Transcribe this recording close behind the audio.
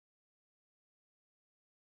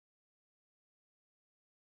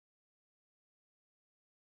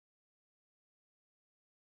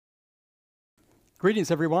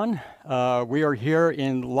Greetings, everyone. We are here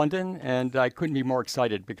in London, and I couldn't be more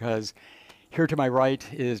excited because here to my right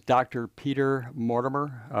is Dr. Peter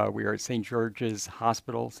Mortimer. We are at St. George's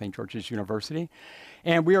Hospital, St. George's University,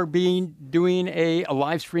 and we are doing a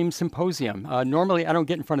live stream symposium. Normally, I don't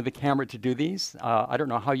get in front of the camera to do these. I don't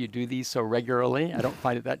know how you do these so regularly. I don't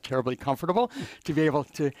find it that terribly comfortable to be able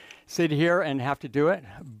to sit here and have to do it.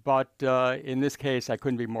 But in this case, I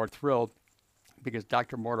couldn't be more thrilled, because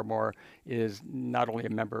Dr. Mortimer is not only a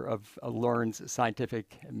member of LEARN's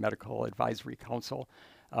Scientific and Medical Advisory Council,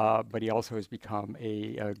 but he also has become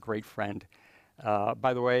a great friend.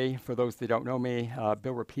 By the way, for those that don't know me,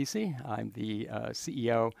 Bill Rapisi, I'm the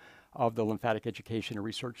CEO of the Lymphatic Education and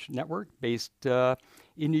Research Network based in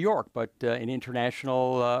New York, but an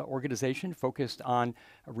international organization focused on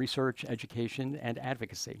research, education, and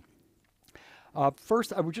advocacy.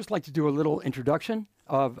 First, I would just like to do a little introduction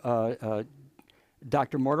of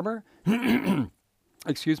Dr. Mortimer.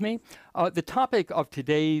 Excuse me. The topic of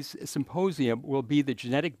today's symposium will be the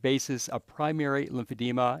genetic basis of primary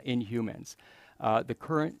lymphedema in humans, the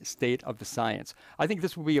current state of the science. I think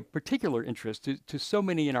this will be of particular interest to so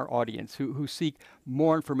many in our audience who seek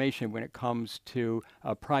more information when it comes to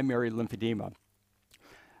primary lymphedema.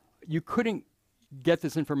 You couldn't get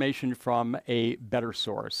this information from a better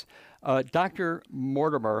source. Dr.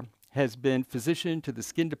 Mortimer has been physician to the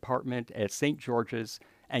skin department at St. George's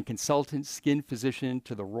and consultant skin physician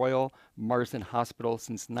to the Royal Marsden Hospital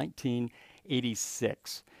since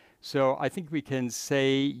 1986. So I think we can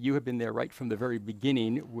say you have been there right from the very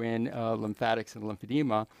beginning when lymphatics and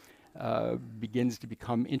lymphedema begins to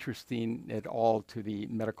become interesting at all to the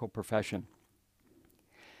medical profession.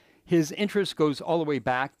 His interest goes all the way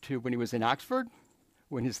back to when he was in Oxford,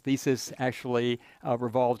 when his thesis actually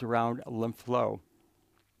revolved around lymph flow.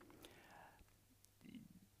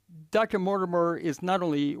 Dr. Mortimer is not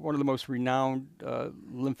only one of the most renowned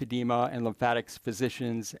lymphedema and lymphatics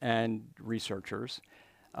physicians and researchers,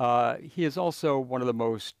 he is also one of the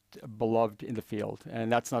most beloved in the field, and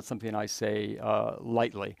that's not something I say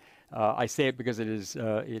lightly. I say it because it is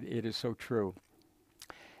so true.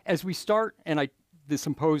 As we start the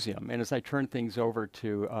symposium, and as I turn things over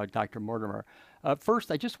to Dr. Mortimer, first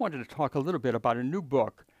I just wanted to talk a little bit about a new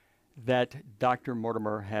book that Dr.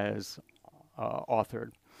 Mortimer has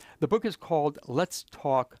authored. The book is called Let's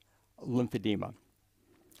Talk Lymphoedema.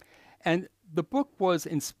 And the book was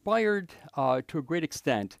inspired to a great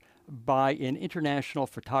extent by an international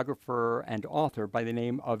photographer and author by the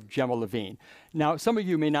name of Gemma Levine. Now, some of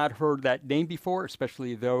you may not have heard that name before,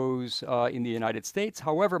 especially those in the United States.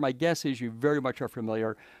 However, my guess is you very much are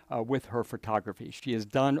familiar with her photography. She has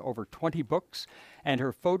done over 20 books, and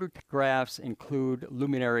her photographs include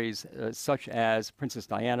luminaries such as Princess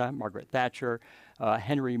Diana, Margaret Thatcher,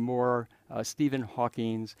 Henry Moore, Stephen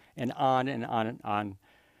Hawking, and on and on and on.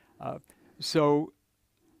 So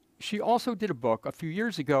she also did a book a few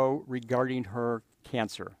years ago regarding her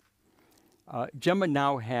cancer. Gemma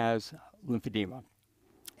now has lymphedema,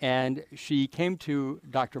 and she came to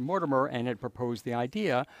Dr. Mortimer and had proposed the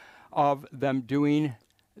idea of them doing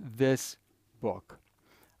this book.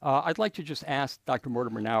 I'd like to just ask Dr.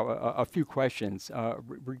 Mortimer now a few questions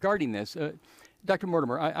regarding this. Dr.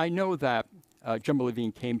 Mortimer, I know that Gemma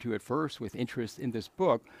Levine came to you at first with interest in this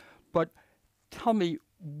book, but tell me,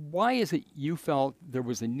 why is it you felt there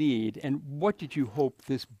was a need, and what did you hope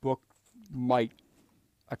this book might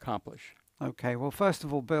accomplish? Okay, well, first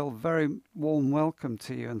of all, Bill, very warm welcome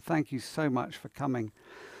to you, and thank you so much for coming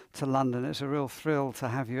to London. It's a real thrill to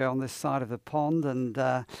have you on this side of the pond, and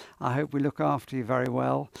I hope we look after you very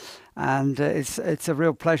well. And it's a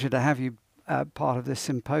real pleasure to have you part of this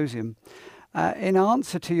symposium. In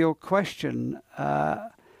answer to your question,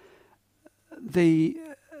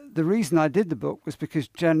 the reason I did the book was because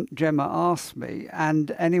Gemma asked me,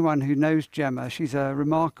 and anyone who knows Gemma, she's a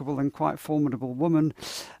remarkable and quite formidable woman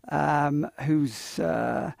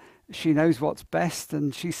she knows what's best,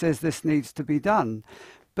 and she says this needs to be done.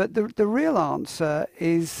 But the real answer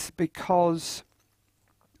is because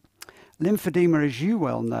lymphedema, as you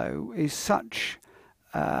well know, is such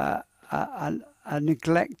a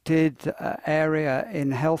neglected area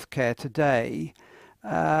in healthcare today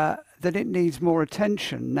that it needs more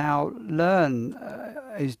attention. Now, LEARN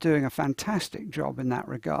is doing a fantastic job in that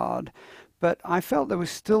regard, but I felt there was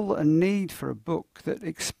still a need for a book that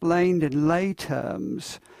explained in lay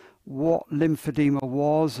terms what lymphedema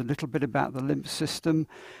was, a little bit about the lymph system,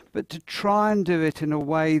 but to try and do it in a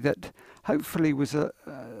way that hopefully was an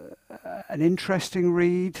interesting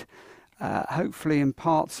read, hopefully in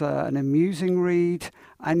parts an amusing read,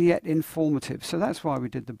 and yet informative. So that's why we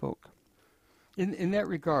did the book. In that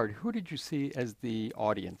regard, who did you see as the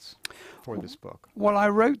audience for this book? Well, I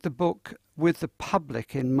wrote the book with the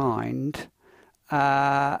public in mind,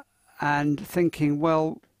 and thinking,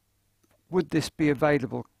 well, would this be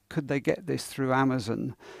available? Could they get this through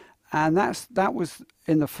Amazon? And that was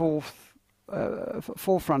in the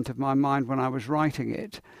forefront of my mind when I was writing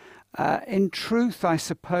it. In truth, I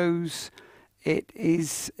suppose it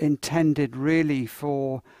is intended really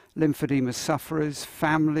for lymphedema sufferers,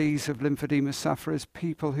 families of lymphedema sufferers,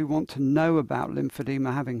 people who want to know about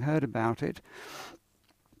lymphedema, having heard about it.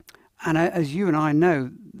 And as you and I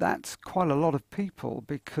know, that's quite a lot of people,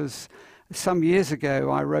 because some years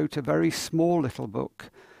ago I wrote a very small little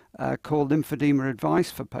book called Lymphoedema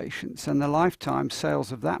Advice for Patients, and the lifetime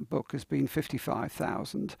sales of that book has been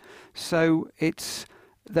 55,000. So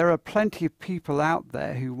there are plenty of people out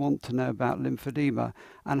there who want to know about lymphedema,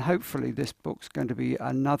 and hopefully this book's going to be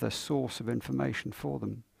another source of information for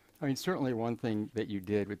them. I mean, certainly one thing that you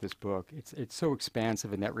did with this book, it's so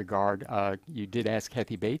expansive in that regard. You did ask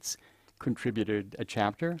Kathy Bates, contributed a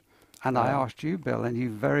chapter. And I asked you, Bill, and you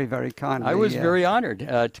very, very kindly... I was very honored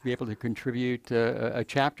to be able to contribute a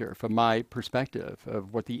chapter from my perspective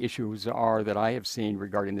of what the issues are that I have seen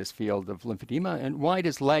regarding this field of lymphedema and why it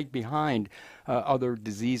has lagged behind other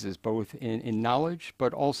diseases, both in knowledge,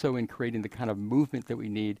 but also in creating the kind of movement that we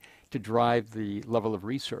need to drive the level of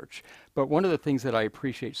research. But one of the things that I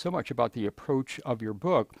appreciate so much about the approach of your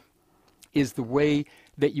book is the way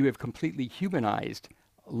that you have completely humanized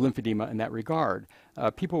lymphedema in that regard.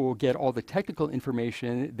 People will get all the technical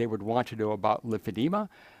information they would want to know about lymphedema.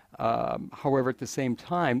 However, at the same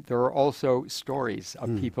time, there are also stories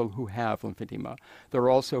of people who have lymphedema. There are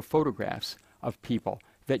also photographs of people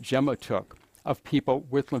that Gemma took of people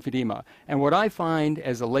with lymphedema. And what I find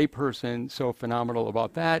as a layperson so phenomenal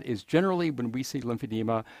about that is generally when we see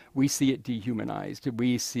lymphedema, we see it dehumanized.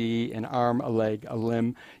 We see an arm, a leg, a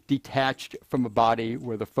limb detached from a body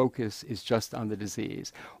where the focus is just on the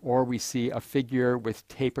disease. Or we see a figure with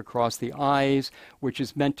tape across the eyes, which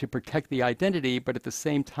is meant to protect the identity, but at the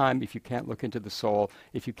same time, if you can't look into the soul,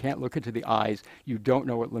 if you can't look into the eyes, you don't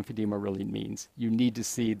know what lymphedema really means. You need to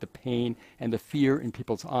see the pain and the fear in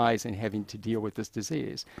people's eyes and having to deal with this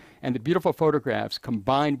disease. And the beautiful photographs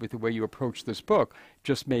combined with the way you approach this book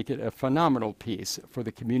just make it a phenomenal piece for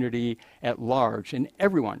the community at large and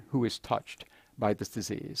everyone who is touched by this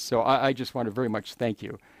disease. So I just want to very much thank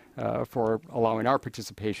you for allowing our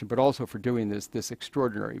participation, but also for doing this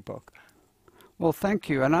extraordinary book. Well, thank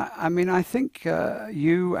you. And I mean, I think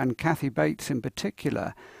you and Kathy Bates in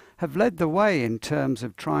particular have led the way in terms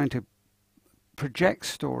of trying to project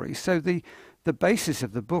stories. So the basis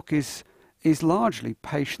of the book is largely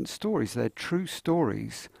patient stories. They're true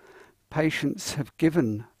stories. Patients have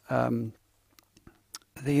given the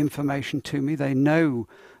information to me. They know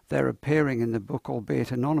they're appearing in the book,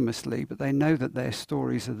 albeit anonymously, but they know that their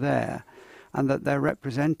stories are there and that they're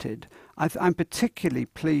represented. I'm particularly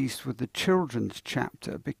pleased with the children's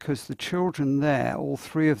chapter because the children there, all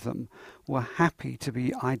three of them, were happy to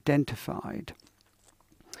be identified.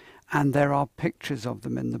 And there are pictures of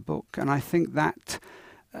them in the book. And I think that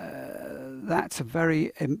that's a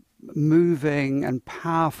very moving and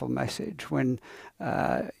powerful message when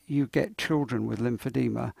you get children with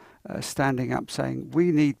lymphedema standing up saying,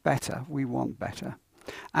 we need better, we want better.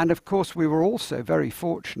 And of course we were also very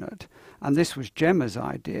fortunate, and this was Gemma's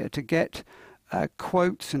idea, to get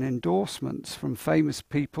quotes and endorsements from famous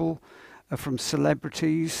people, from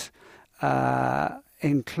celebrities,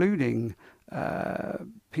 including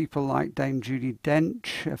people like Dame Judi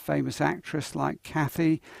Dench, a famous actress like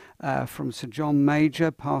Kathy, from Sir John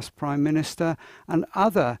Major, past Prime Minister, and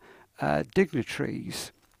other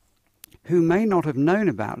dignitaries who may not have known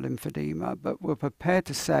about lymphedema, but were prepared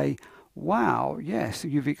to say, wow, yes,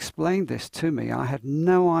 you've explained this to me. I had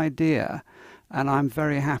no idea, and I'm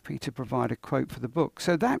very happy to provide a quote for the book.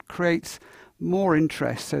 So that creates more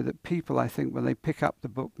interest so that people, I think, when they pick up the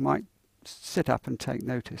book, might sit up and take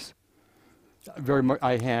notice. Very much.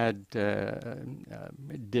 I had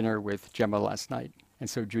dinner with Gemma last night, and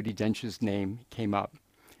so Judi Dench's name came up.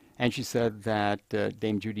 And she said that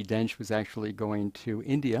Dame Judi Dench was actually going to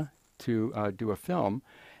India to do a film,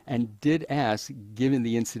 and did ask, given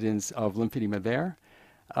the incidence of lymphedema there,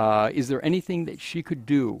 is there anything that she could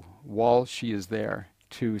do while she is there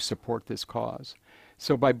to support this cause?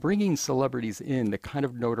 So by bringing celebrities in, the kind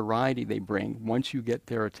of notoriety they bring, once you get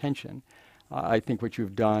their attention, I think what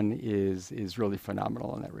you've done is really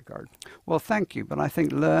phenomenal in that regard. Well, thank you. But I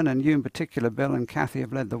think Learn, and you in particular, Bill and Kathy,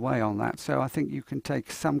 have led the way on that. So I think you can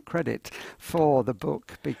take some credit for the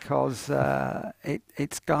book because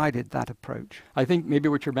it's guided that approach. I think maybe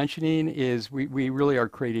what you're mentioning is we really are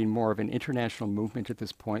creating more of an international movement at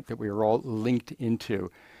this point that we are all linked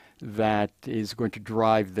into that is going to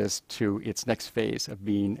drive this to its next phase of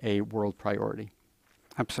being a world priority.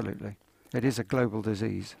 Absolutely. It is a global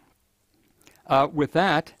disease. With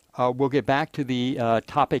that, we'll get back to the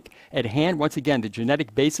topic at hand. Once again, the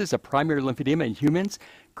genetic basis of primary lymphedema in humans,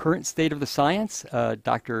 current state of the science.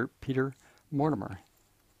 Dr. Peter Mortimer.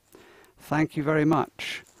 Thank you very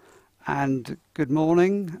much. And good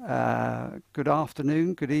morning, good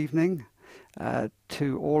afternoon, good evening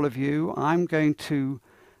to all of you. I'm going to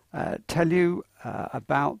tell you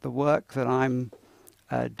about the work that I'm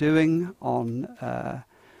doing on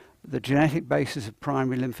the genetic basis of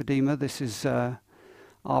primary lymphedema. This is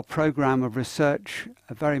our program of research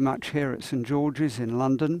very much here at St George's in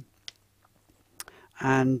London.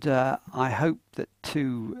 And I hope that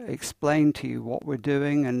to explain to you what we're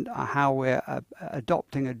doing and how we're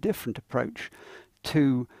adopting a different approach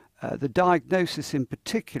to the diagnosis in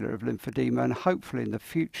particular of lymphedema, and hopefully in the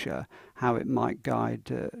future how it might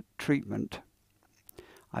guide treatment.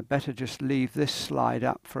 I better just leave this slide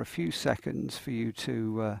up for a few seconds for you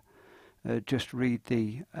to just read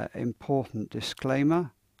the important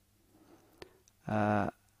disclaimer,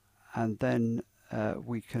 and then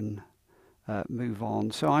we can move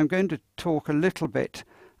on. So I'm going to talk a little bit.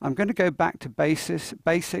 I'm going to go back to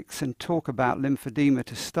basics and talk about lymphedema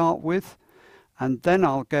to start with, and then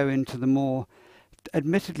I'll go into the more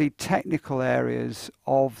admittedly technical areas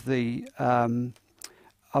of the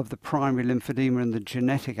primary lymphedema and the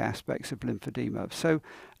genetic aspects of lymphedema. So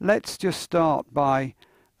let's just start by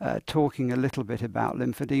talking a little bit about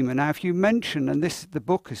lymphedema. Now, if you mention, and the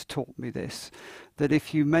book has taught me this, that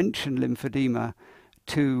if you mention lymphedema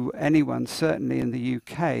to anyone, certainly in the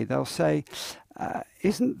UK, they'll say,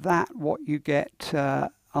 isn't that what you get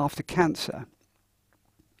after cancer?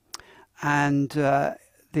 And the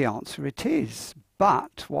answer it is.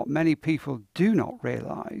 But what many people do not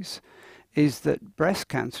realise is that breast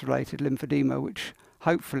cancer-related lymphedema, which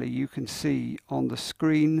hopefully you can see on the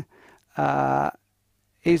screen,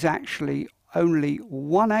 is actually only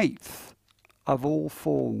 1/8 of all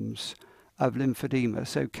forms of lymphedema.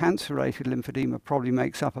 So cancer-related lymphedema probably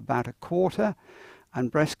makes up about 1/4,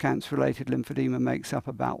 and breast cancer-related lymphedema makes up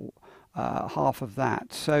about half of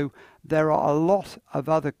that. So there are a lot of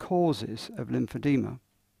other causes of lymphedema.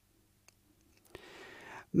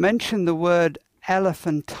 Mention the word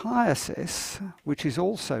elephantiasis, which is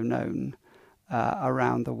also known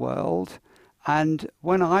around the world. And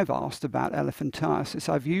when I've asked about elephantiasis,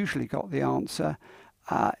 I've usually got the answer,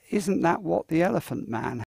 isn't that what the elephant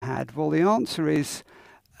man had? Well, the answer is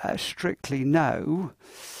strictly no,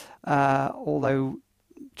 although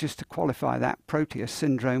just to qualify that, Proteus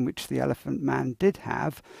syndrome, which the elephant man did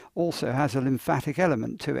have, also has a lymphatic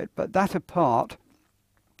element to it. But that apart,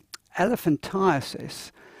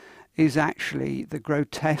 elephantiasis is actually the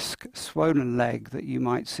grotesque swollen leg that you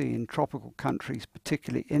might see in tropical countries,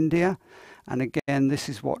 particularly India. And again, this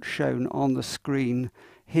is what's shown on the screen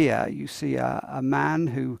here. You see a man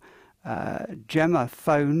who Gemma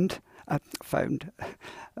filmed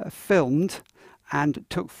and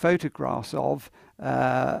took photographs of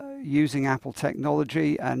using Apple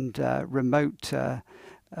technology and remote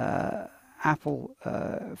Apple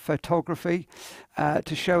photography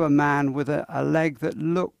to show a man with a leg that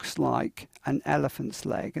looks like an elephant's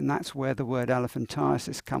leg, and that's where the word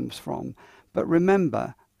elephantiasis comes from. But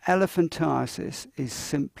remember, elephantiasis is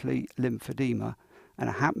simply lymphedema, and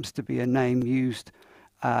it happens to be a name used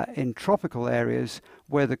in tropical areas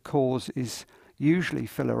where the cause is usually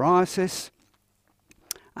filariasis,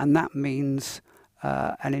 and that means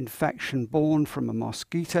an infection born from a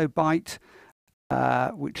mosquito bite,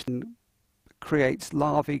 which then creates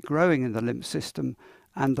larvae growing in the lymph system,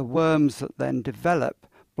 and the worms that then develop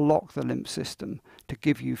block the lymph system to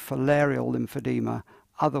give you filarial lymphedema,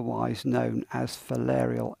 otherwise known as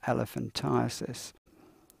filarial elephantiasis.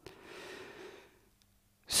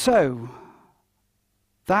 So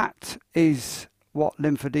that is what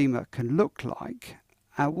lymphedema can look like.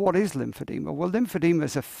 What is lymphedema? Well, lymphedema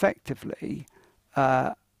is effectively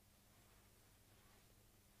a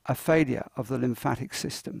failure of the lymphatic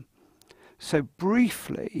system. So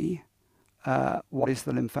briefly, what is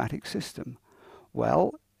the lymphatic system?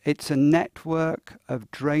 Well, it's a network of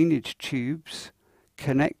drainage tubes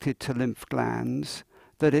connected to lymph glands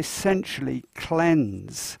that essentially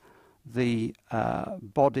cleanse the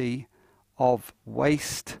body of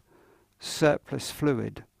waste, surplus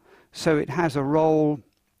fluid. So it has a role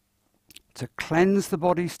to cleanse the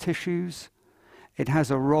body's tissues. It has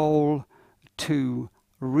a role to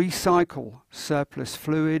recycle surplus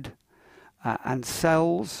fluid and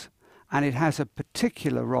cells, and it has a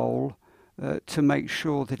particular role to make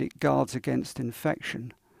sure that it guards against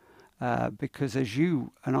infection. Because as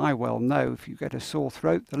you and I well know, if you get a sore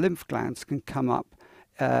throat, the lymph glands can come up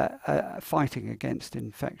fighting against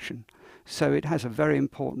infection. So it has a very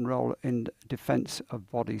important role in defense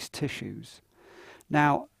of body's tissues.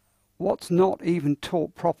 Now, what's not even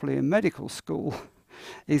taught properly in medical school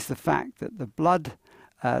is the fact that the blood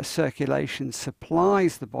circulation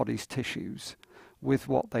supplies the body's tissues with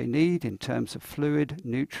what they need in terms of fluid,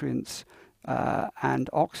 nutrients, and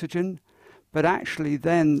oxygen. But actually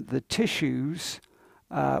then the tissues,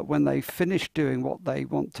 when they finish doing what they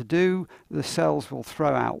want to do, the cells will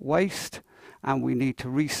throw out waste, and we need to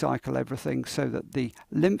recycle everything so that the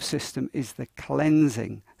lymph system is the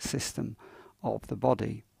cleansing system of the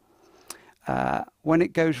body. When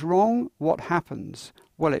it goes wrong, what happens?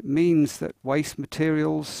 Well, it means that waste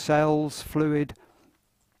materials, cells, fluid,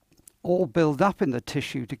 all build up in the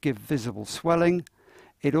tissue to give visible swelling.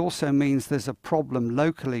 It also means there's a problem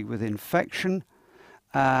locally with infection,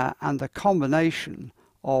 and the combination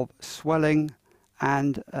of swelling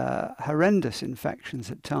and horrendous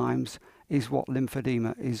infections at times is what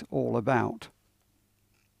lymphedema is all about.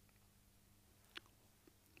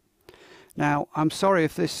 Now, I'm sorry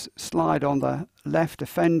if this slide on the left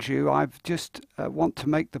offends you. I just want to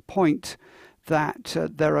make the point that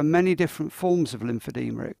there are many different forms of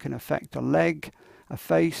lymphedema. It can affect a leg, a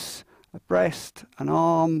face, a breast, an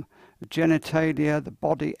arm, the genitalia, the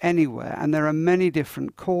body, anywhere. And there are many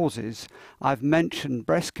different causes. I've mentioned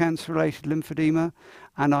breast cancer-related lymphedema,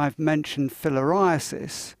 and I've mentioned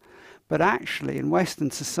filariasis. But actually, in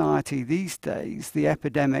Western society these days, the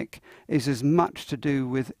epidemic is as much to do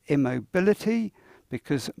with immobility,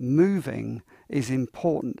 because moving is an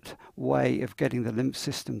important way of getting the lymph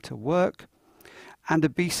system to work, and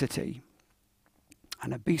obesity.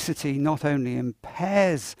 And obesity not only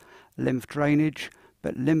impairs lymph drainage,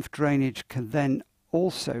 but lymph drainage can then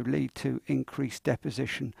also lead to increased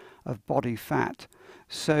deposition of body fat.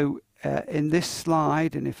 So in this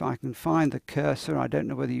slide, and if I can find the cursor, I don't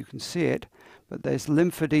know whether you can see it, but there's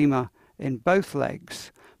lymphedema in both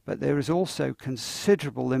legs, but there is also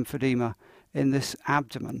considerable lymphedema in this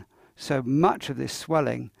abdomen. So much of this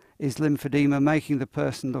swelling is lymphedema, making the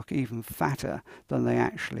person look even fatter than they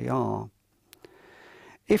actually are.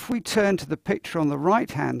 If we turn to the picture on the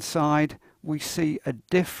right-hand side, we see a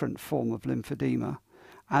different form of lymphedema.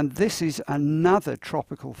 And this is another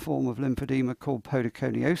tropical form of lymphedema called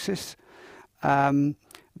podoconiosis.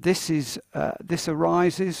 This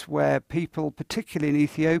arises where people, particularly in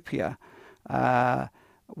Ethiopia,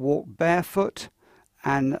 walk barefoot,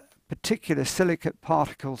 and particular silicate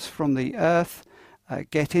particles from the earth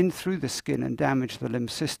get in through the skin and damage the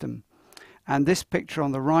lymph system. And this picture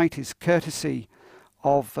on the right is courtesy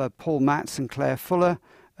of Paul Matz and Claire Fuller,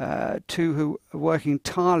 two who are working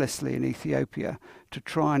tirelessly in Ethiopia to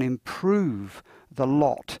try and improve the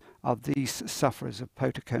lot of these sufferers of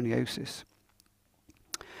podoconiosis.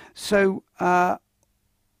 So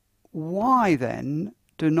why then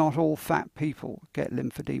do not all fat people get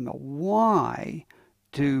lymphedema? Why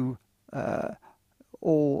do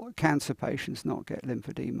all cancer patients not get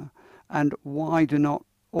lymphedema? And why do not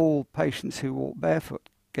all patients who walk barefoot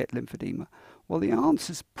get lymphedema? Well, the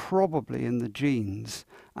answer is probably in the genes,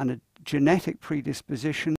 and a genetic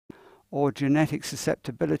predisposition or genetic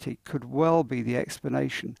susceptibility could well be the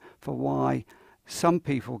explanation for why some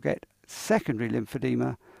people get secondary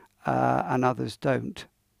lymphedema and others don't.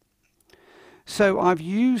 So I've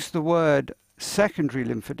used the word secondary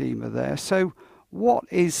lymphedema there. So what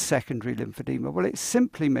is secondary lymphedema? Well, it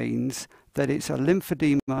simply means that it's a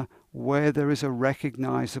lymphedema where there is a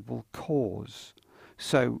recognizable cause.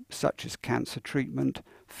 So, such as cancer treatment,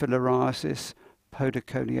 filariasis,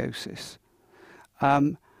 podoconiosis.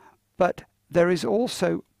 But there is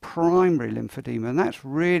also primary lymphedema, and that's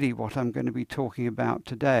really what I'm going to be talking about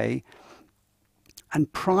today.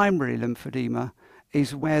 And primary lymphedema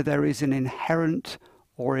is where there is an inherent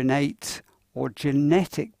or innate or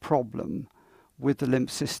genetic problem with the lymph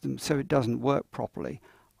system, so it doesn't work properly.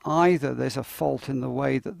 Either there's a fault in the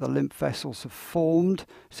way that the lymph vessels have formed,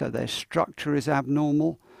 so their structure is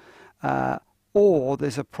abnormal, or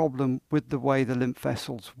there's a problem with the way the lymph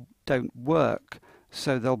vessels don't work,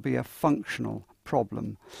 so there'll be a functional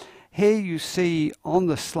problem. Here you see on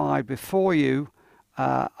the slide before you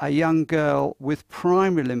a young girl with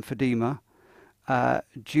primary lymphedema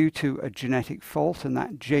due to a genetic fault, and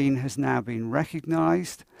that gene has now been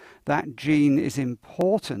recognized. That gene is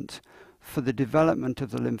important for the development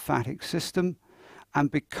of the lymphatic system,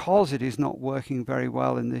 and because it is not working very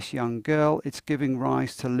well in this young girl, it's giving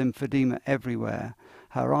rise to lymphedema everywhere.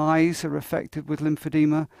 Her eyes are affected with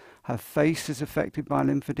lymphedema, her face is affected by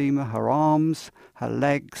lymphedema, her arms, her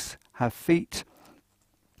legs, her feet,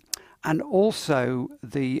 and also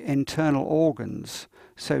the internal organs.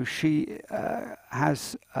 So she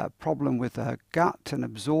has a problem with her gut and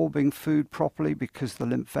absorbing food properly because the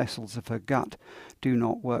lymph vessels of her gut do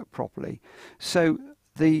not work properly. So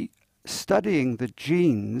studying the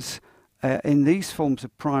genes in these forms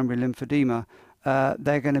of primary lymphedema,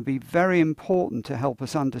 they're going to be very important to help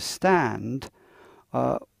us understand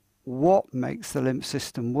what makes the lymph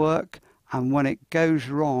system work, and when it goes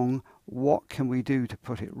wrong, what can we do to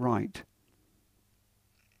put it right.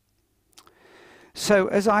 So,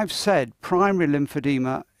 as I've said, primary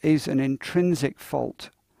lymphedema is an intrinsic fault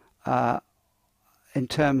in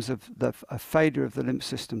terms of a failure of the lymph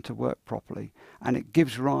system to work properly, and it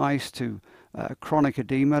gives rise to chronic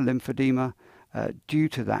edema, lymphedema, due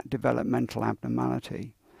to that developmental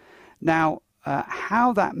abnormality. Now,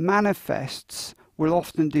 how that manifests will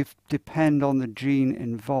often depend on the gene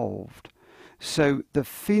involved. So the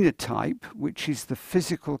phenotype, which is the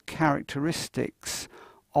physical characteristics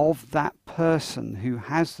of that person who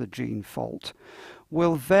has the gene fault,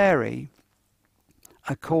 will vary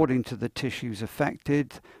according to the tissues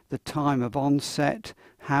affected, the time of onset,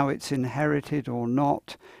 how it's inherited or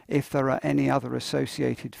not, if there are any other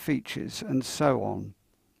associated features, and so on.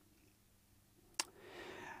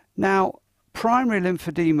 Now, primary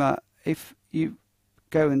lymphedema, if you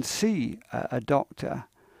go and see a doctor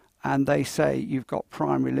and they say you've got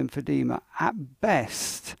primary lymphedema, at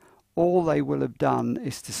best, all they will have done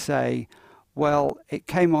is to say, well, it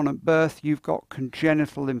came on at birth, you've got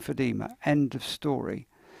congenital lymphedema, end of story.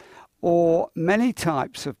 Or many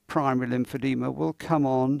types of primary lymphedema will come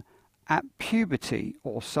on at puberty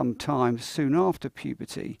or sometimes soon after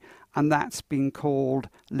puberty, and that's been called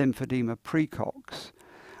lymphedema precox.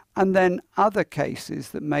 And then other cases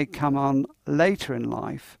that may come on later in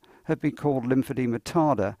life have been called lymphedema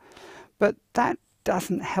tarda, but that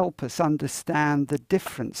doesn't help us understand the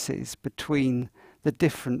differences between the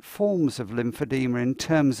different forms of lymphedema in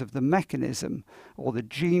terms of the mechanism or the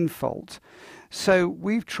gene fault. So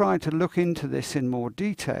we've tried to look into this in more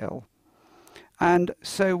detail, and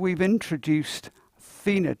so we've introduced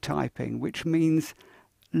phenotyping, which means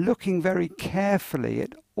looking very carefully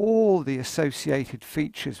at all the associated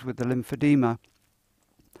features with the lymphedema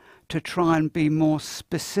to try and be more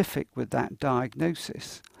specific with that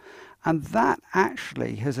diagnosis. And that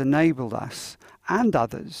actually has enabled us and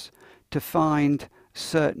others to find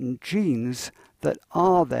certain genes that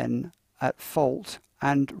are then at fault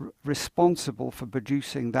and responsible for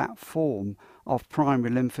producing that form of primary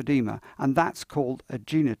lymphedema, and that's called a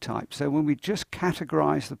genotype. So when we just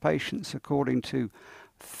categorize the patients according to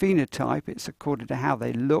phenotype, it's according to how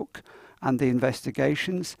they look and the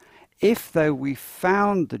investigations. If, though, we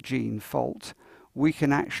found the gene fault, we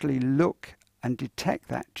can actually look and detect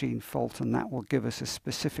that gene fault, and that will give us a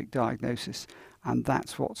specific diagnosis, and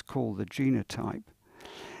that's what's called the genotype.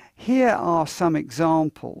 Here are some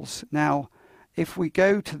examples. Now, if we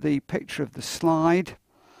go to the picture of the slide,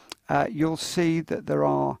 you'll see that there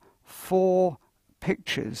are 4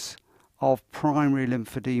 pictures of primary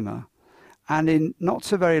lymphedema, and in not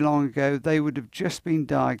so very long ago they would have just been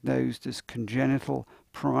diagnosed as congenital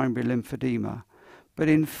primary lymphedema. But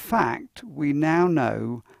in fact, we now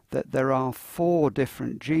know that there are 4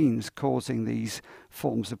 different genes causing these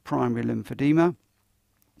forms of primary lymphedema.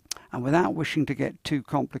 And without wishing to get too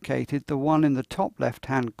complicated, the one in the top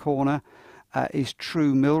left-hand corner is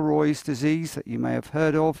true Milroy's disease that you may have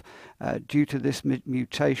heard of due to this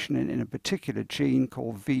mutation in a particular gene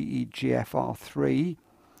called VEGFR3.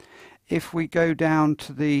 If we go down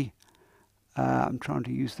to the I'm trying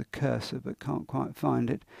to use the cursor but can't quite find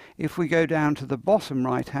it. If we go down to the bottom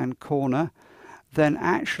right-hand corner, then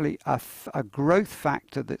actually a growth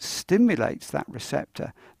factor that stimulates that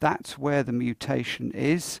receptor, that's where the mutation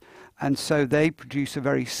is. And so they produce a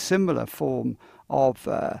very similar form of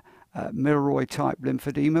Milroy-type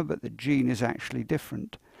lymphedema, but the gene is actually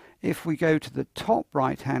different. If we go to the top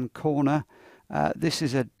right-hand corner, this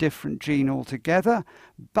is a different gene altogether,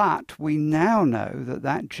 but we now know that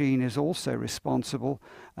that gene is also responsible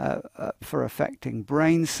for affecting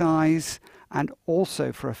brain size and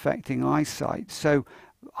also for affecting eyesight. So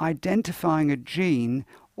identifying a gene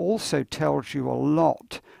also tells you a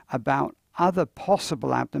lot about other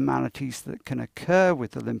possible abnormalities that can occur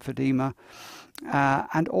with the lymphedema,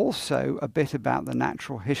 and also a bit about the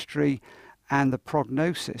natural history and the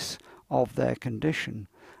prognosis of their condition.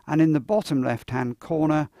 And in the bottom left-hand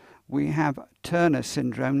corner, we have Turner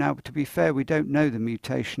syndrome. Now, to be fair, we don't know the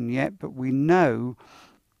mutation yet, but we know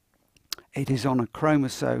it is on a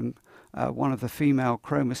chromosome, one of the female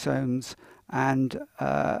chromosomes, and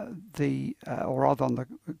or rather on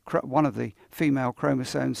one of the female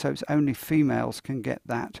chromosomes, so it's only females can get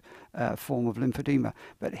that form of lymphedema.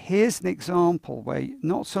 But here's an example where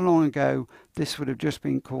not so long ago this would have just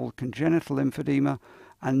been called congenital lymphedema,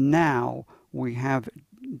 and now we have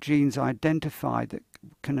genes identified that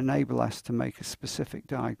can enable us to make a specific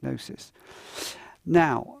diagnosis.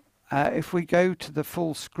 Now, if we go to the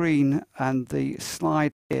full screen and the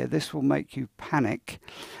slide here, this will make you panic,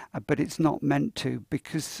 but it's not meant to,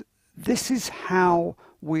 because this is how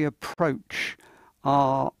we approach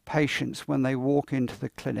our patients when they walk into the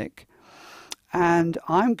clinic. And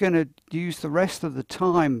I'm going to use the rest of the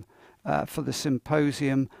time for the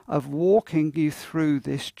symposium of walking you through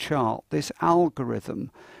this chart, this algorithm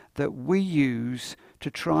that we use to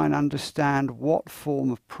try and understand what form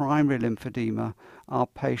of primary lymphedema our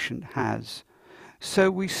patient has. So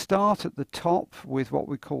we start at the top with what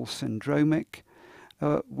we call syndromic.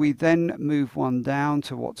 We then move one down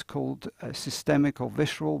to what's called systemic or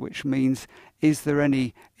visceral, which means is there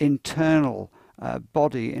any internal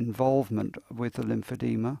body involvement with the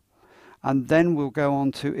lymphedema? And then we'll go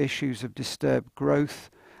on to issues of disturbed growth,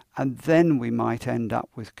 and then we might end up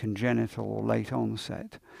with congenital or late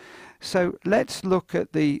onset. So let's look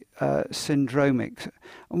at the syndromic.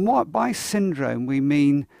 And what by syndrome we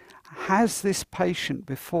mean, has this patient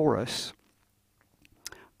before us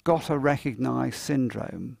got a recognized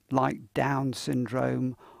syndrome, like Down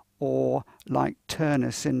syndrome, or like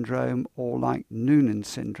Turner syndrome, or like Noonan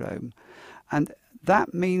syndrome? And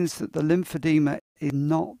that means that the lymphedema is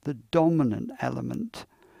not the dominant element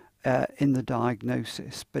in the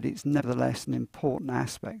diagnosis, but it's nevertheless an important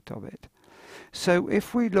aspect of it. So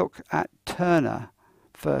if we look at Turner,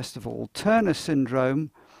 first of all, Turner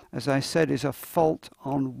syndrome, as I said, is a fault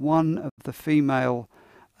on one of the female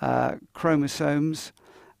chromosomes,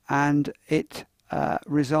 and it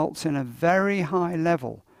results in a very high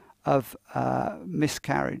level of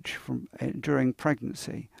miscarriage during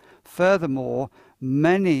pregnancy. Furthermore,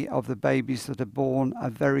 many of the babies that are born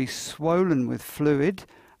are very swollen with fluid,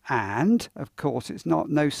 and of course it's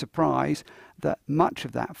no surprise that much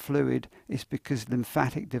of that fluid is because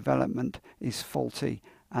lymphatic development is faulty,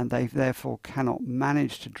 and they therefore cannot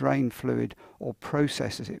manage to drain fluid or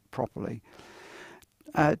processes it properly.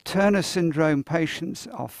 Turner syndrome patients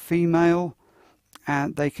are female,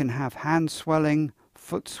 and they can have hand swelling,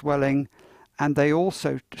 foot swelling, and they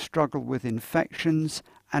also struggle with infections.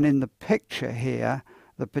 And in the picture here,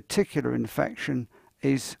 the particular infection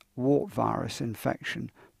is wart virus infection,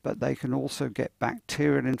 but they can also get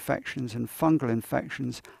bacterial infections and fungal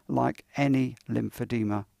infections like any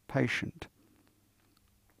lymphedema patient.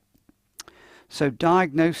 So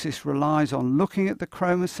diagnosis relies on looking at the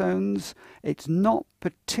chromosomes. It's not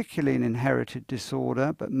particularly an inherited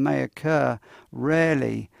disorder, but may occur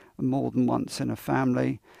rarely more than once in a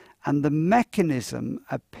family. And the mechanism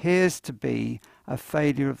appears to be a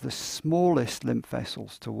failure of the smallest lymph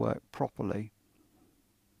vessels to work properly.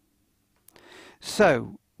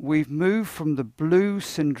 So we've moved from the blue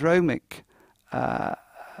syndromic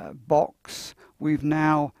box. We've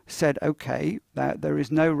now said, okay, that there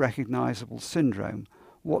is no recognizable syndrome.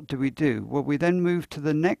 What do we do? Well, we then move to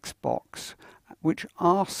the next box, which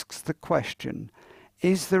asks the question,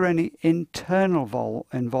 is there any internal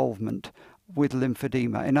involvement with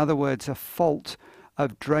lymphedema? In other words, a fault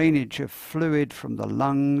of drainage of fluid from the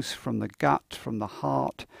lungs, from the gut, from the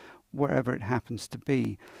heart, wherever it happens to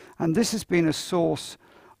be. And this has been a source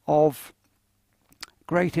of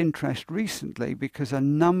great interest recently because a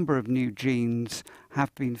number of new genes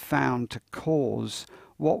have been found to cause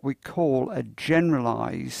what we call a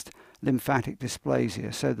generalized lymphatic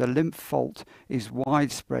dysplasia. So the lymph fault is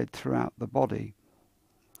widespread throughout the body.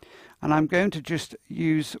 And I'm going to just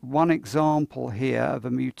use one example here of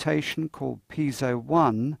a mutation called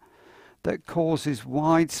PISO1 that causes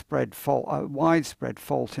widespread fault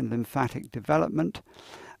in lymphatic development.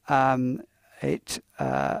 It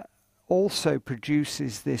also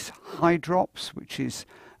produces this hydrops, which is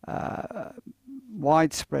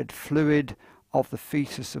widespread fluid of the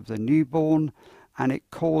fetus of the newborn, and it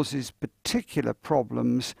causes particular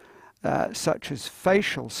problems such as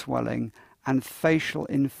facial swelling and facial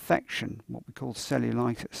infection, what we call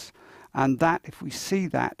cellulitis. And that, if we see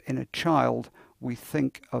that in a child, we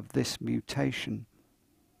think of this mutation.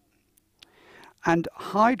 And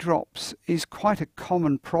hydrops is quite a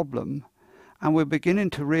common problem, And we're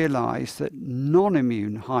beginning to realize that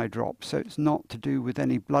non-immune high drops, so it's not to do with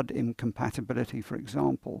any blood incompatibility, for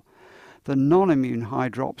example, the non-immune high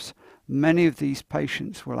drops, many of these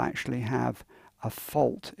patients will actually have a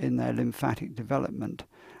fault in their lymphatic development.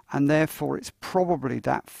 And therefore, it's probably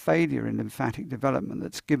that failure in lymphatic development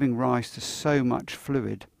that's giving rise to so much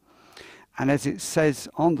fluid. And as it says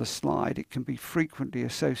on the slide, it can be frequently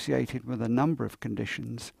associated with a number of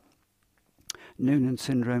conditions. Noonan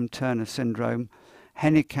syndrome, Turner syndrome,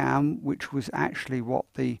 Henicam, which was actually what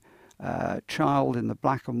the child in the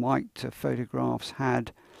black and white photographs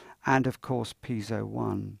had, and of course Piso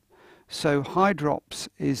 1. So high drops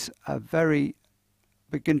is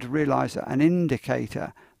begin to realize that an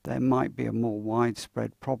indicator there might be a more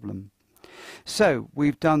widespread problem. So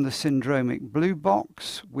we've done the syndromic blue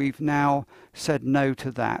box. We've now said no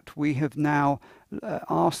to that. We have now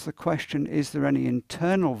asked the question, is there any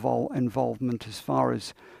internal involvement as far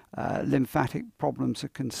as lymphatic problems are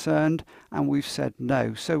concerned? And we've said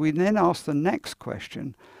no. So we then ask the next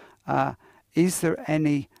question, is there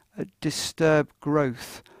any disturbed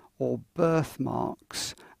growth or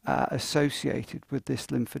birthmarks associated with this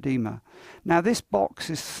lymphedema? Now this box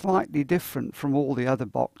is slightly different from all the other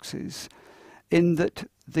boxes in that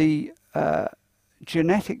the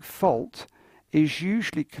genetic fault is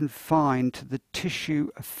usually confined to the tissue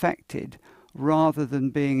affected rather than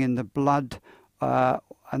being in the blood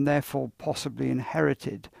and therefore possibly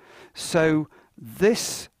inherited. So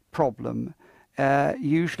this problem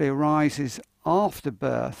usually arises after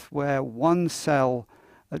birth, where one cell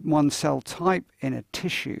type in a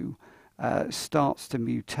tissue starts to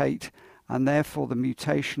mutate, and therefore the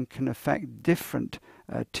mutation can affect different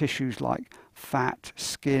tissues like fat,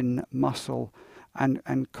 skin, muscle,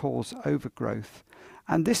 and cause overgrowth.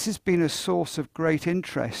 And this has been a source of great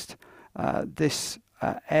interest, this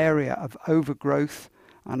area of overgrowth,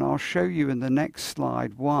 and I'll show you in the next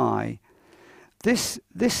slide why. This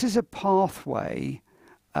is a pathway,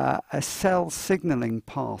 a cell signaling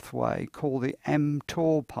pathway called the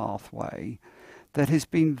mTOR pathway, that has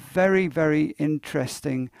been very, very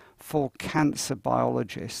interesting for cancer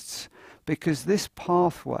biologists, because this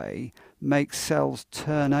pathway makes cells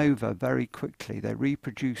turn over very quickly. They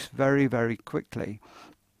reproduce very, very quickly.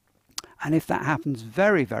 And if that happens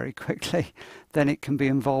very, very quickly, then it can be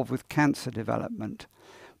involved with cancer development.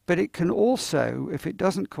 But it can also, if it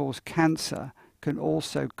doesn't cause cancer, can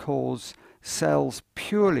also cause cells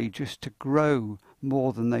purely just to grow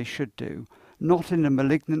more than they should do, not in a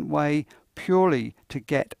malignant way, purely to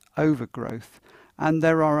get overgrowth. And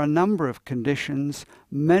there are a number of conditions,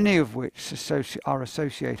 many of which are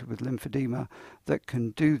associated with lymphedema, that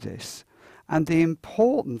can do this. And the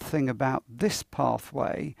important thing about this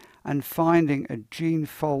pathway and finding a gene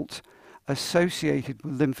fault associated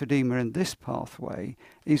with lymphedema in this pathway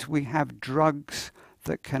is we have drugs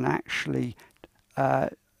that can actually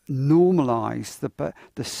normalize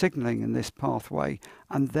the signaling in this pathway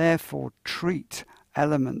and therefore treat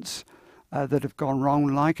elements that have gone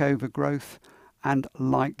wrong, like overgrowth and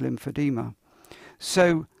like lymphedema.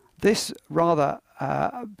 So this rather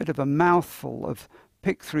bit of a mouthful of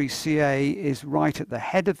PIK3CA is right at the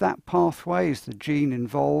head of that pathway, is the gene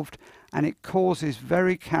involved, and it causes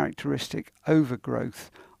very characteristic overgrowth,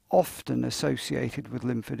 often associated with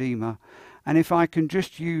lymphedema. And if I can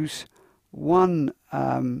just use one,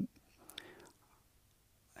 if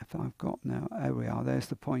I've got now, there we are, there's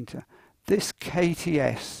the pointer. This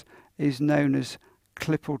KTS is known as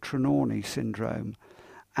Klippel-Trenaunay syndrome,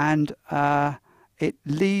 and it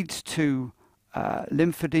leads to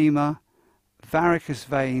lymphedema, varicose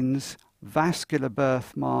veins, vascular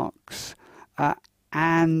birthmarks,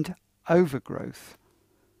 and overgrowth.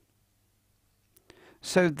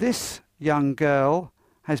 So this young girl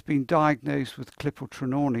has been diagnosed with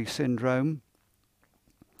Klippel-Trenaunay syndrome,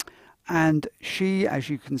 and she, as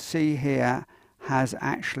you can see here, has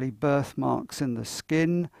actually birthmarks in the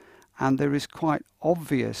skin, and there is quite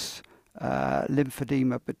obvious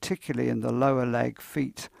lymphedema, particularly in the lower leg,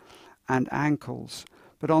 feet and ankles.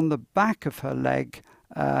 But on the back of her leg,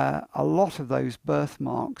 a lot of those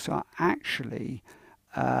birthmarks are actually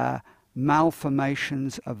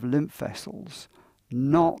malformations of lymph vessels,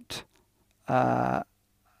 not blood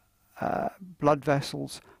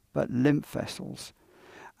vessels, but lymph vessels.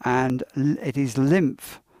 And it is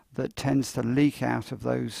lymph that tends to leak out of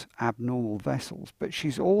those abnormal vessels. But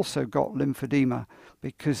she's also got lymphedema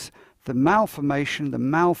because the malformation, the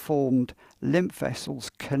malformed lymph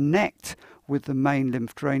vessels connect with the main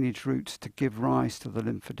lymph drainage routes to give rise to the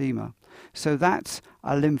lymphedema. So that's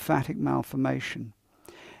a lymphatic malformation.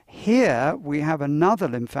 Here we have another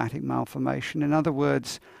lymphatic malformation, in other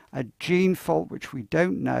words, a gene fault which we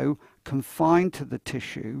don't know, confined to the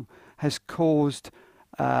tissue has caused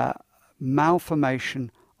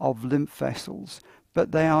malformation of lymph vessels,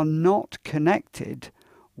 but they are not connected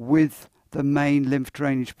with the main lymph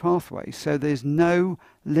drainage pathway. So there's no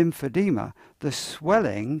lymphedema. The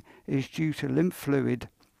swelling is due to lymph fluid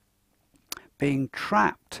being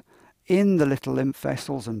trapped in the little lymph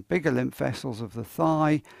vessels and bigger lymph vessels of the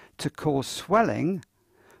thigh to cause swelling,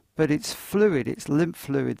 but it's fluid, it's lymph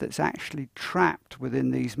fluid that's actually trapped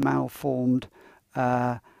within these malformed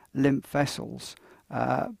lymph vessels,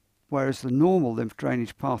 whereas the normal lymph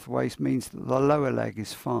drainage pathways means that the lower leg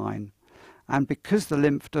is fine. And because the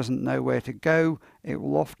lymph doesn't know where to go, it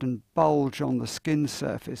will often bulge on the skin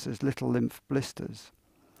surface as little lymph blisters.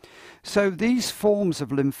 So these forms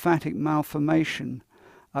of lymphatic malformation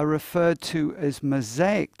are referred to as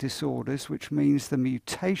mosaic disorders, which means the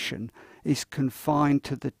mutation is confined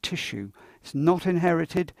to the tissue. It's not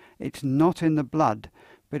inherited, it's not in the blood,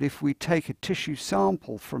 but if we take a tissue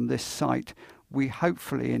sample from this site, we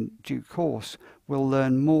hopefully in due course will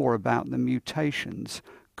learn more about the mutations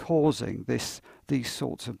causing these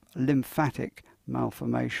sorts of lymphatic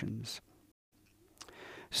malformations.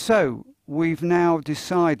 So we've now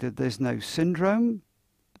decided there's no syndrome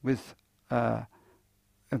with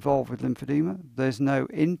involved with lymphedema. There's no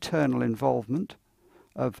internal involvement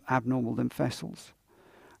of abnormal lymph vessels,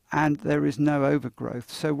 and there is no overgrowth.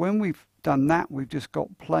 So when we've done that, we've just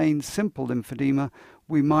got plain simple lymphedema.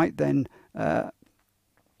 We might then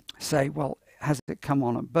say, well, has it come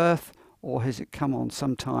on at birth, or has it come on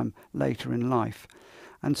sometime later in life?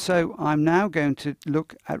 And so I'm now going to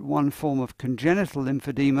look at one form of congenital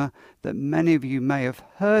lymphedema that many of you may have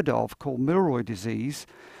heard of, called Milroy disease.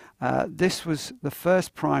 This was the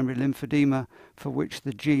first primary lymphedema for which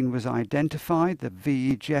the gene was identified, the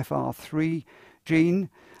VEGFR3 gene.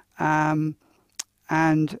 And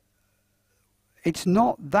it's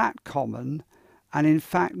not that common. And in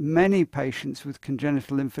fact, many patients with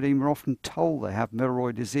congenital lymphedema are often told they have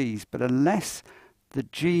Milroy disease, but unless the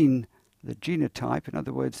gene, the genotype, in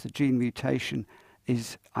other words, the gene mutation,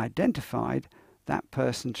 is identified, that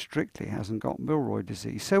person strictly hasn't got Milroy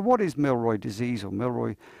disease. So what is Milroy disease or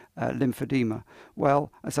Milroy lymphedema?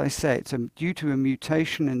 Well, as I say, it's due to a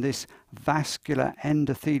mutation in this vascular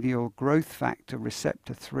endothelial growth factor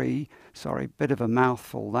receptor 3. Sorry, bit of a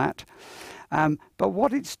mouthful that. But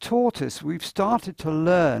what it's taught us, we've started to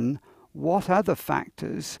learn what other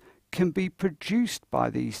factors can be produced by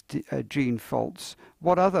these gene faults,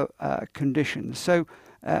 what other conditions. So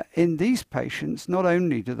in these patients, not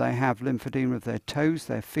only do they have lymphedema of their toes,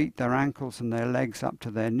 their feet, their ankles and their legs up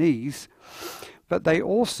to their knees, but they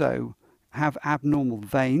also have abnormal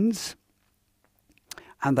veins,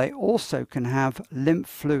 and they also can have lymph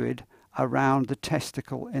fluid around the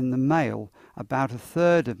testicle in the male. About a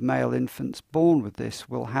third of male infants born with this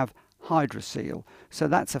will have hydrocele. So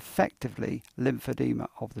that's effectively lymphedema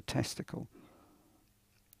of the testicle.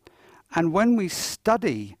 And when we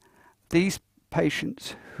study these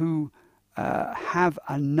patients who have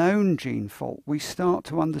a known gene fault, we start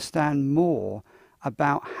to understand more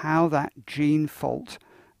about how that gene fault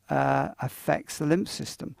affects the lymph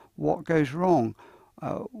system, what goes wrong,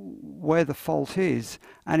 where the fault is.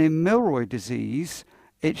 And in Milroy disease,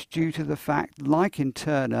 it's due to the fact, like in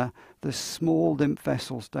Turner, the small lymph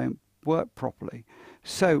vessels don't work properly.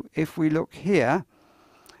 So if we look here,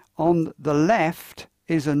 on the left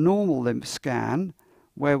is a normal lymph scan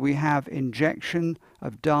where we have injection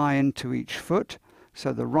of dye into each foot.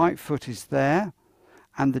 So the right foot is there,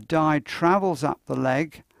 and the dye travels up the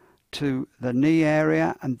leg to the knee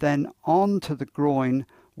area and then on to the groin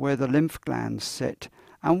where the lymph glands sit.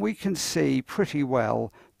 And we can see pretty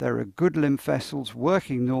well there are good lymph vessels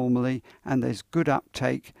working normally, and there's good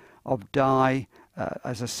uptake of dye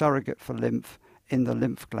as a surrogate for lymph in the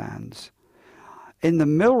lymph glands. In the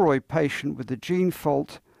Milroy patient with the gene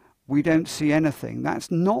fault, we don't see anything.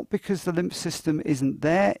 That's not because the lymph system isn't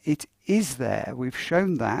there. It is there. We've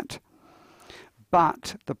shown that.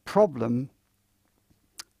 But the problem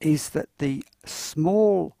is that the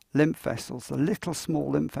small lymph vessels, the little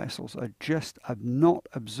small lymph vessels, are just not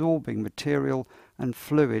absorbing material and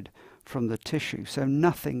fluid from the tissue. So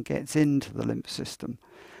nothing gets into the lymph system.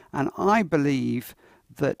 And I believe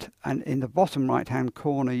that, and in the bottom right-hand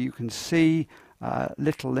corner, you can see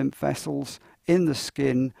little lymph vessels in the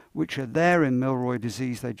skin, which are there in Milroy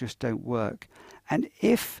disease, they just don't work. And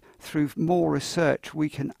if, through more research, we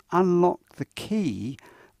can unlock the key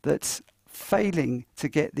that's failing to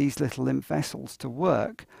get these little lymph vessels to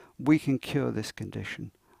work, we can cure this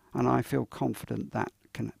condition. And I feel confident that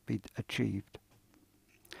can be achieved.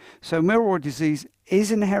 So Milroy disease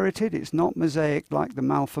is inherited. It's not mosaic like the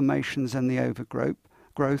malformations and the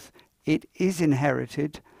overgrowth. it is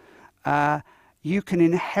inherited. You can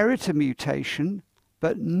inherit a mutation,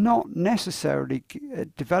 but not necessarily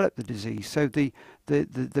develop the disease. So the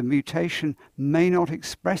mutation may not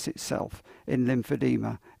express itself in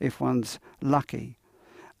lymphedema if one's lucky.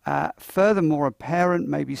 Furthermore, a parent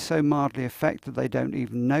may be so mildly affected they don't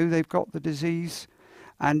even know they've got the disease,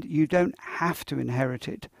 and you don't have to inherit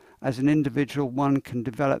it. As an individual, one can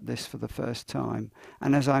develop this for the first time.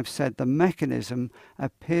 And as I've said, the mechanism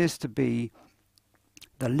appears to be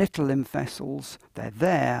the little lymph vessels. They're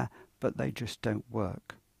there, but they just don't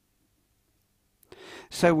work.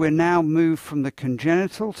 So we're now moved from the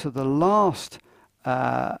congenital to the last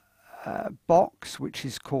box, which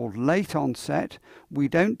is called late onset. We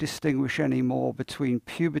don't distinguish anymore between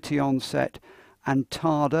puberty onset and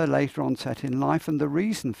tarda, later onset in life. And the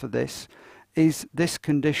reason for this is this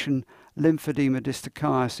condition, lymphedema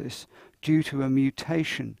distichiasis, due to a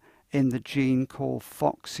mutation in the gene called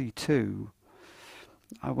FOXY2.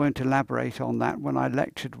 I won't elaborate on that. When I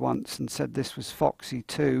lectured once and said this was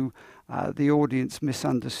FOXY2, the audience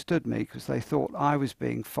misunderstood me because they thought I was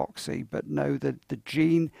being foxy, but no, the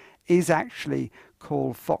gene is actually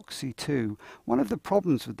called FOXY2. One of the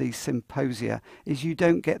problems with these symposia is you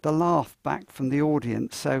don't get the laugh back from the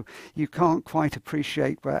audience, so you can't quite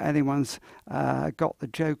appreciate where anyone's got the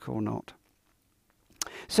joke or not.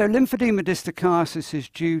 So lymphedema distichiasis is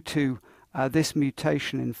due to this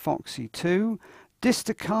mutation in FOXY2.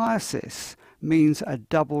 Distichiasis means a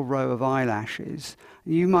double row of eyelashes.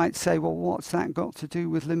 You might say, well, what's that got to do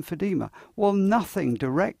with lymphedema? Well, nothing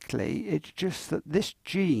directly. It's just that this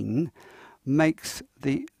gene makes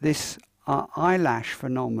this eyelash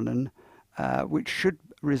phenomenon, which should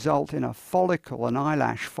result in a follicle, an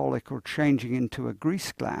eyelash follicle changing into a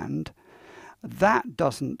grease gland. That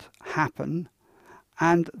doesn't happen,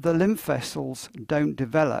 and the lymph vessels don't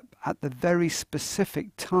develop at the very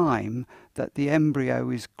specific time that the embryo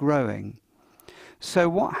is growing. So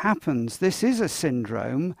what happens, this is a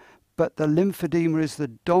syndrome, but the lymphedema is the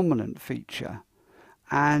dominant feature,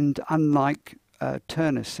 and unlike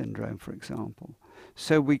Turner syndrome, for example.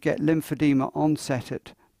 So we get lymphedema onset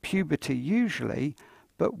at puberty usually,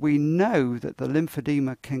 but we know that the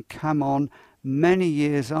lymphedema can come on many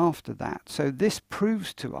years after that. So this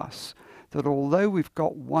proves to us that although we've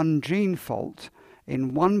got one gene fault,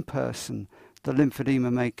 in one person the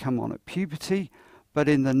lymphedema may come on at puberty, but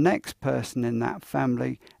in the next person in that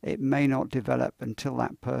family it may not develop until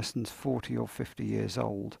that person's 40 or 50 years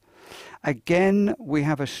old. Again, we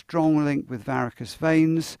have a strong link with varicose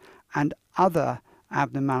veins and other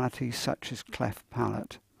abnormalities such as cleft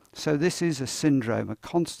palate. So this is a syndrome, a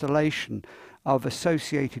constellation of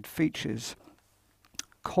associated features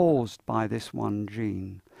caused by this one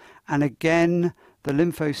gene. And again, the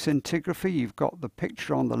lymphoscintigraphy, you've got the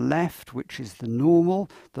picture on the left, which is the normal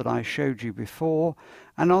that I showed you before.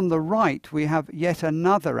 And on the right, we have yet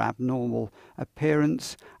another abnormal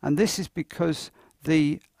appearance. And this is because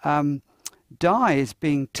the dye is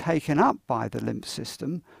being taken up by the lymph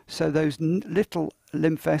system. So those little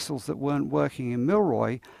lymph vessels that weren't working in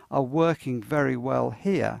Milroy are working very well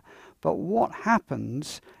here. But what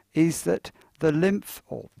happens is that the lymph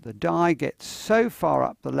or the dye gets so far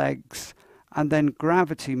up the legs and then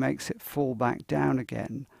gravity makes it fall back down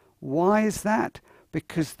again. Why is that?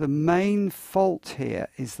 Because the main fault here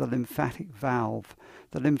is the lymphatic valve.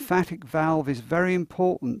 The lymphatic valve is very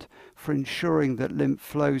important for ensuring that lymph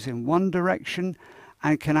flows in one direction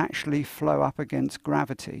and can actually flow up against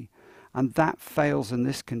gravity. And that fails in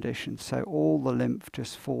this condition, so all the lymph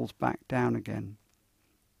just falls back down again.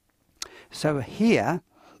 So here,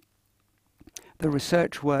 the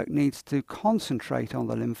research work needs to concentrate on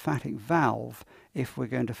the lymphatic valve if we're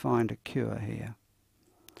going to find a cure here.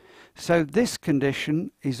 So this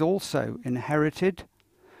condition is also inherited.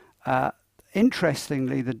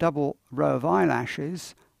 Interestingly, the double row of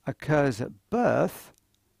eyelashes occurs at birth,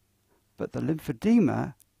 but the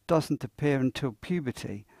lymphedema doesn't appear until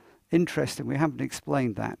puberty. Interesting, we haven't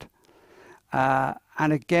explained that.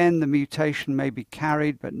 And again, the mutation may be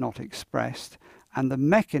carried but not expressed, and the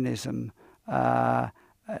mechanism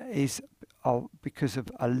is because of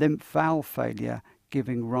a lymph valve failure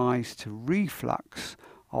giving rise to reflux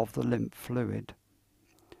of the lymph fluid.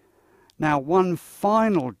 Now, one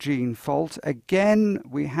final gene fault, again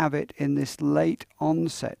we have it in this late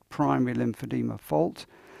onset primary lymphedema fault,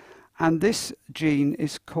 and this gene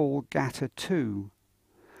is called GATA2.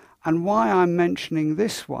 And why I'm mentioning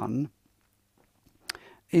this one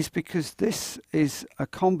is because this is a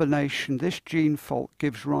combination, this gene fault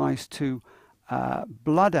gives rise to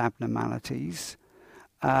blood abnormalities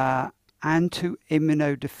and to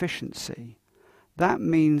immunodeficiency. that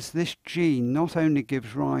means this gene not only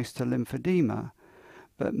gives rise to lymphedema,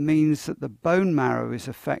 but means that the bone marrow is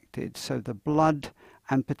affected, so the blood,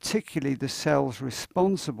 and particularly the cells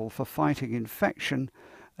responsible for fighting infection,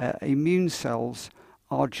 immune cells,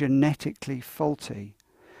 are genetically faulty.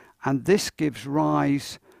 And this gives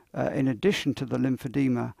rise, in addition to the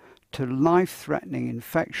lymphedema, to life-threatening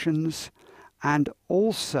infections, and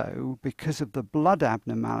also, because of the blood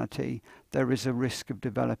abnormality, there is a risk of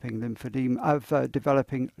developing lymphedema, of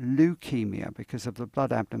developing leukemia because of the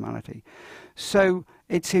blood abnormality. So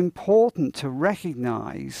it's important to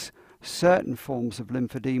recognize certain forms of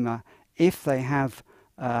lymphedema if they have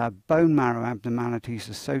bone marrow abnormalities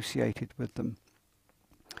associated with them.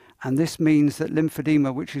 And this means that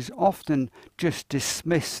lymphedema, which is often just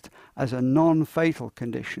dismissed as a non-fatal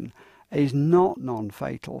condition, is not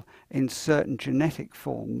non-fatal in certain genetic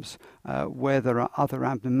forms where there are other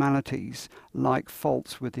abnormalities like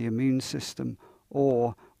faults with the immune system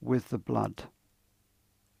or with the blood.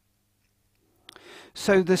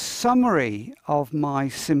 So the summary of my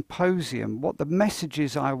symposium, what the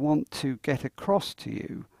messages I want to get across to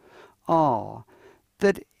you are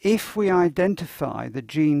that if we identify the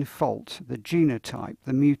gene fault, the genotype,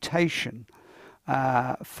 the mutation,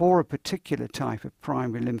 for a particular type of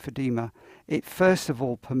primary lymphedema, it first of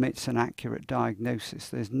all permits an accurate diagnosis.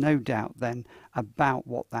 There's no doubt then about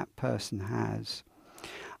what that person has.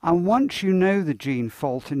 And once you know the gene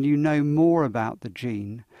fault and you know more about the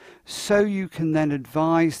gene, so you can then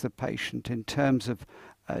advise the patient in terms of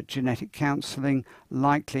genetic counselling,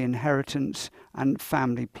 likely inheritance, and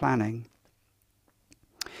family planning.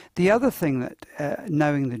 The other thing that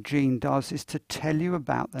knowing the gene does is to tell you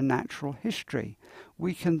about the natural history.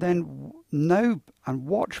 We can then know and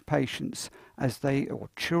watch patients as they, or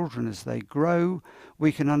children as they grow.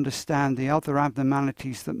 We can understand the other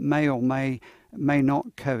abnormalities that may or may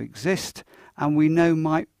not coexist, and we know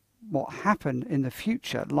what happened in the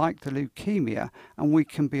future, like the leukemia, and we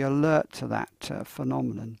can be alert to that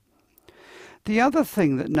phenomenon. The other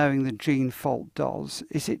thing that knowing the gene fault does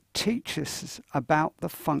is it teaches us about the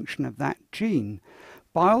function of that gene.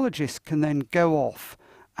 Biologists can then go off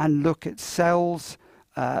and look at cells,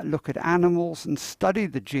 look at animals, and study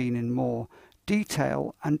the gene in more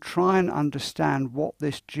detail and try and understand what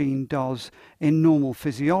this gene does in normal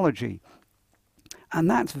physiology. And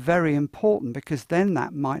that's very important because then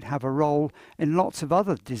that might have a role in lots of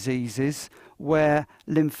other diseases where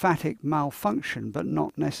lymphatic malfunction, but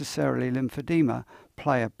not necessarily lymphedema,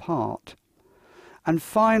 play a part. And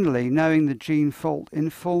finally, knowing the gene fault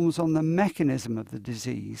informs on the mechanism of the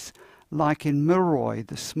disease, like in Milroy,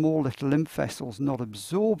 the small little lymph vessels not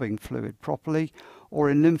absorbing fluid properly, or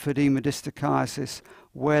in lymphedema distichiasis,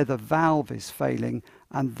 where the valve is failing,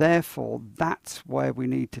 and therefore that's where we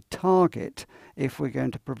need to target if we're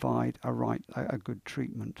going to provide a good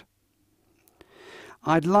treatment.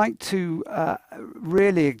 I'd like to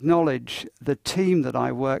really acknowledge the team that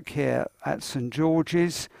I work here at St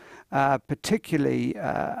George's, particularly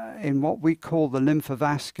in what we call the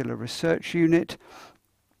Lymphovascular Research Unit.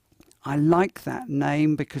 I like that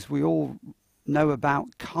name because we all know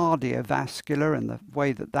about cardiovascular and the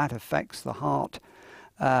way that that affects the heart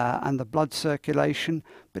and the blood circulation,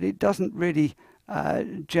 but it doesn't really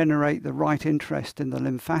generate the right interest in the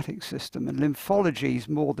lymphatic system. And lymphology is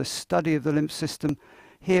more the study of the lymph system.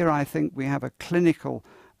 Here I think we have a clinical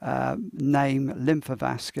name,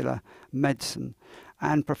 lymphovascular medicine.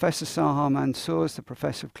 And Professor Sahar Mansour is the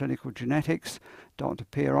Professor of Clinical Genetics. Dr.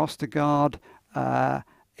 Pia Ostergaard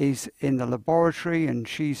is in the laboratory, and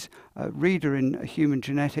she's a reader in human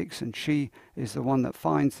genetics, and she is the one that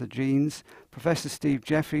finds the genes. Professor Steve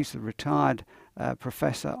Jeffries, the retired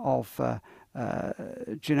professor of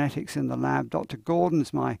genetics in the lab. Dr.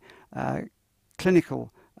 Gordon's my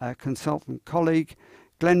clinical consultant colleague.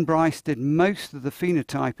 Glenn Bryce did most of the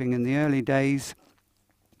phenotyping in the early days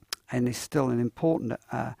and is still an important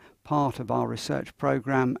part of our research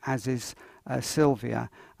program, as is Sylvia,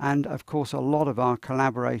 and of course a lot of our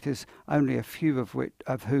collaborators, only a few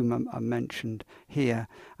of whom are mentioned here.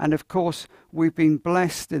 And of course we've been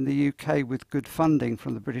blessed in the UK with good funding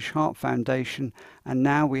from the British Heart Foundation, and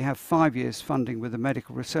now we have 5 years funding with the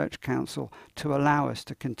Medical Research Council to allow us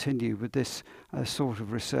to continue with this sort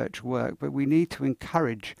of research work. But we need to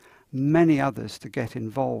encourage many others to get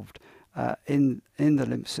involved in the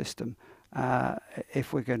lymph system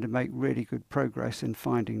if we're going to make really good progress in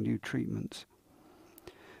finding new treatments.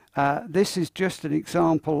 This is just an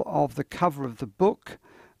example of the cover of the book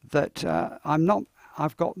that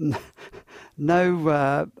I've got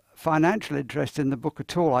no financial interest in the book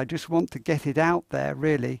at all. I just want to get it out there,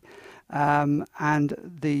 really. And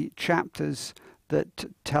the chapters that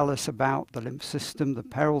tell us about the lymph system, the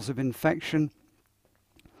perils of infection,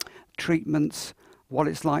 treatments, what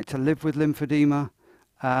it's like to live with lymphedema,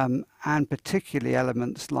 and particularly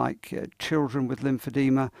elements like children with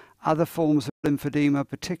lymphedema, other forms of lymphedema,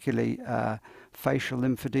 particularly facial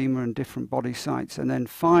lymphedema and different body sites, and then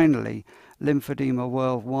finally lymphedema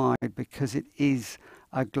worldwide, because it is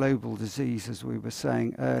a global disease, as we were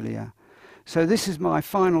saying earlier. So this is my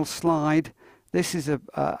final slide. This is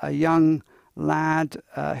a young lad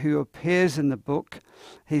who appears in the book.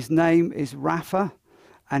 His name is Rafa,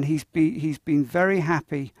 and he's been very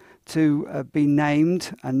happy to be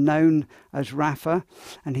named and known as Rafa,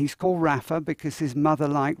 and he's called Rafa because his mother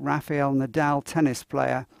liked Rafael Nadal, tennis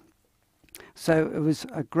player. So it was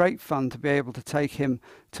a great fun to be able to take him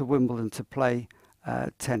to Wimbledon to play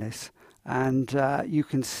tennis. And you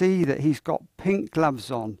can see that he's got pink gloves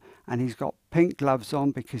on, and he's got pink gloves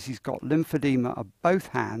on because he's got lymphedema of both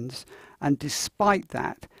hands, and despite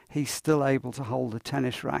that he's still able to hold a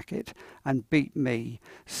tennis racket and beat me.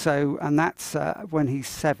 So, and that's when he's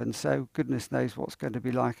 7, so goodness knows what's going to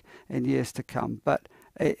be like in years to come. But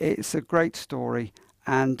it's a great story,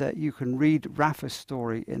 and you can read Rafa's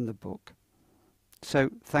story in the book.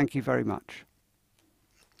 So thank you very much.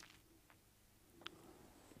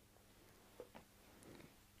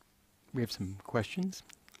 We have some questions.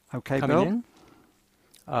 Okay, coming Bill.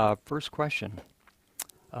 in. First question.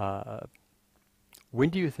 When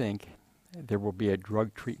do you think there will be a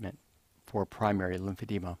drug treatment for primary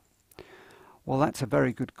lymphedema? Well, that's a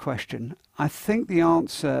very good question. I think the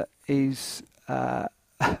answer is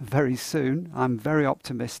very soon. I'm very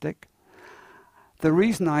optimistic. The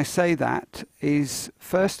reason I say that is,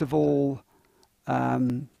 first of all,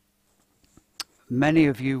 many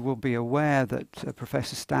of you will be aware that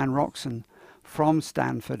Professor Stan Roxon from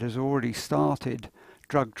Stanford has already started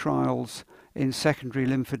drug trials in secondary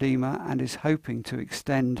lymphedema and is hoping to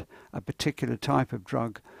extend a particular type of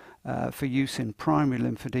drug for use in primary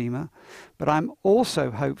lymphedema. But I'm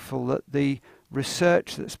also hopeful that the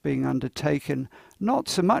research that's being undertaken, not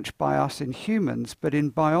so much by us in humans, but in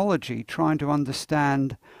biology, trying to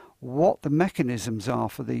understand what the mechanisms are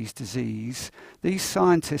for these diseases, these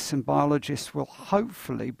scientists and biologists will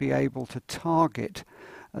hopefully be able to target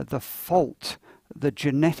the fault, the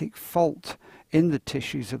genetic fault in the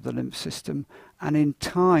tissues of the lymph system, and in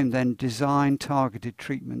time then design targeted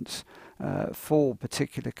treatments for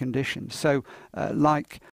particular conditions. So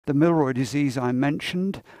like the Milroy disease I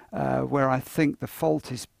mentioned, where I think the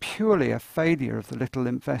fault is purely a failure of the little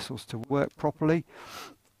lymph vessels to work properly,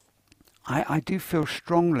 I do feel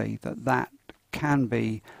strongly that that can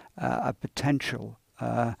be a potential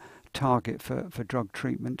target for drug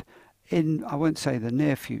treatment in, I won't say the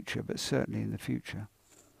near future, but certainly in the future.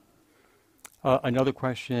 Another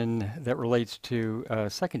question that relates to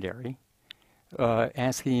secondary,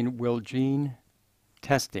 asking, will gene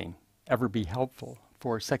testing ever be helpful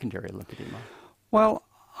for secondary lymphedema? Well,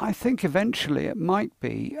 I think eventually it might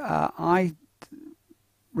be. I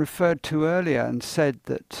referred to earlier and said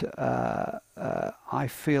that I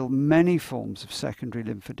feel many forms of secondary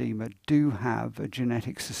lymphedema do have a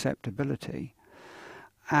genetic susceptibility.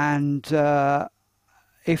 And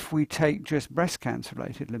if we take just breast cancer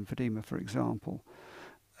related lymphedema, for example,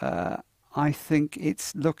 I think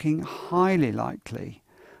it's looking highly likely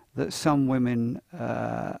that some women, if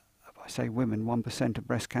I say women, 1% of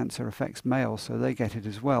breast cancer affects males, so they get it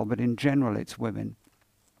as well, but in general it's women,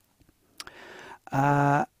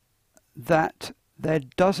 that there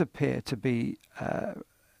does appear to be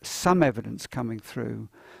some evidence coming through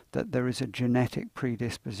that there is a genetic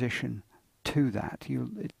predisposition to that.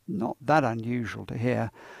 It's not that unusual to hear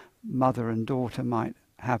mother and daughter might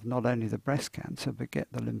have not only the breast cancer but get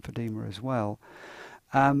the lymphedema as well.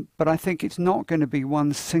 But I think it's not going to be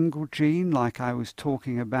one single gene like I was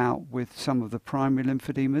talking about with some of the primary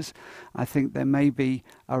lymphodemas. I think there may be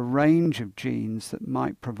a range of genes that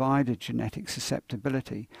might provide a genetic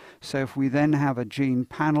susceptibility. So if we then have a gene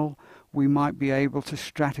panel, we might be able to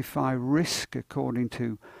stratify risk according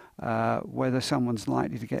to whether someone's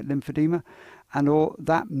likely to get lymphedema, and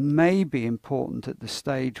that may be important at the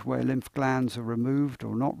stage where lymph glands are removed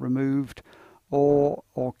or not removed, or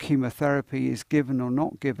chemotherapy is given or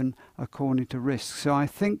not given according to risk. So I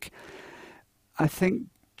think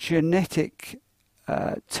genetic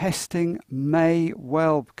testing may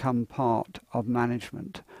well become part of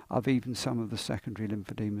management of even some of the secondary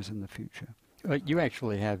lymphodemas in the future. You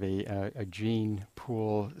actually have a gene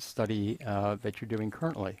pool study that you're doing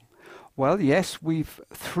currently. Well, yes,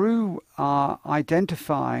 through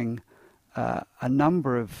identifying a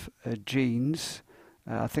number of genes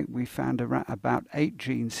I think we found about 8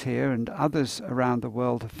 genes here, and others around the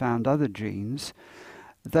world have found other genes.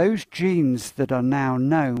 Those genes that are now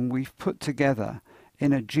known, we've put together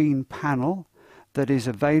in a gene panel that is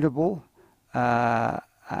available,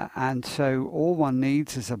 and so all one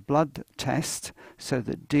needs is a blood test so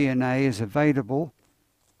that DNA is available,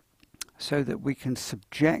 so that we can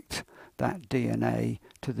subject that DNA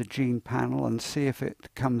to the gene panel and see if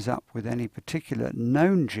it comes up with any particular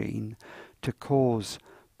known gene to cause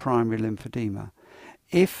primary lymphedema.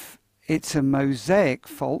 If it's a mosaic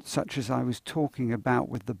fault, such as I was talking about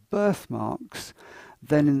with the birthmarks,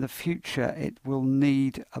 then in the future it will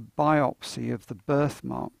need a biopsy of the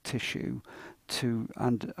birthmark tissue to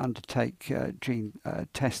undertake gene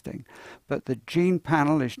testing. But the gene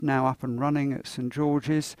panel is now up and running at St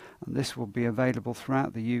George's, and this will be available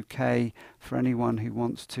throughout the UK for anyone who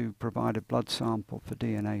wants to provide a blood sample for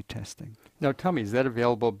DNA testing. Now tell me, is that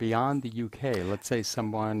available beyond the UK? Let's say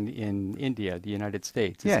someone in India, the United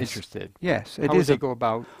States, is interested. Yes, it is. How would they go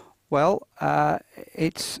about? Well, I'm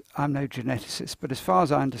no geneticist, but as far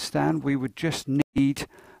as I understand, we would just need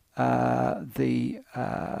the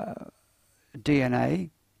DNA.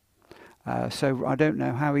 So I don't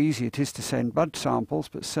know how easy it is to send blood samples,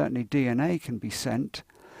 but certainly DNA can be sent.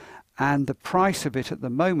 And the price of it at the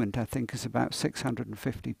moment, I think, is about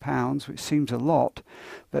 £650, which seems a lot.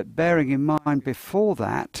 But bearing in mind before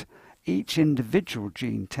that, each individual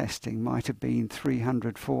gene testing might have been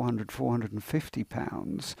 £300, £400,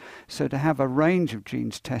 £450. So to have a range of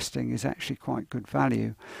genes testing is actually quite good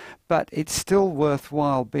value. But it's still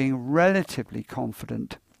worthwhile being relatively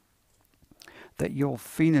confident that your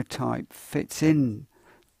phenotype fits in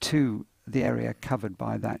to the area covered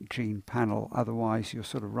by that gene panel. Otherwise, you're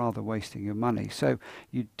sort of rather wasting your money. So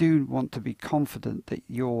you do want to be confident that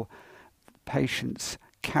your patient's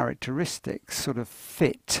characteristics sort of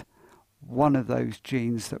fit one of those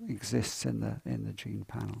genes that exists in the gene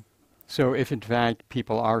panel. So if in fact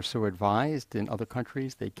people are so advised in other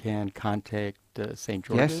countries, they can contact St.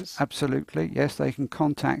 George's? Yes, absolutely. Yes, they can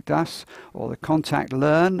contact us or the contact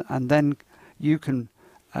Learn, and then you can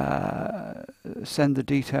send the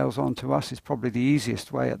details on to us. It's probably the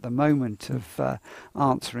easiest way at the moment of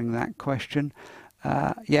answering that question.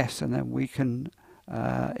 Yes, and then we can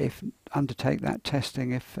undertake that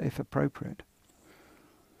testing if appropriate.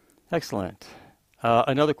 Excellent.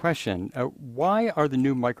 Another question. Why are the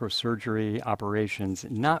new microsurgery operations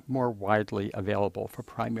not more widely available for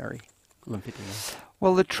primary lymphedema?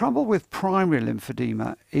 Well, the trouble with primary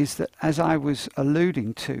lymphedema is that, as I was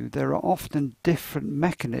alluding to, there are often different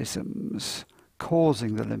mechanisms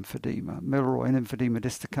causing the lymphedema. Milroy lymphedema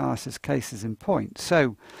distichiasis cases in point.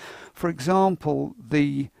 So, for example,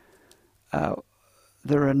 there are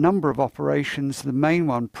a number of operations. The main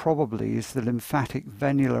one probably is the lymphatic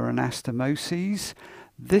venular anastomoses.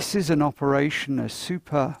 This is an operation, a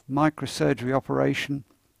super microsurgery operation,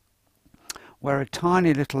 where a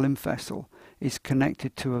tiny little lymph vessel is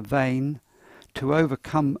connected to a vein to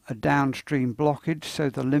overcome a downstream blockage, so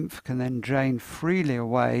the lymph can then drain freely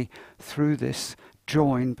away through this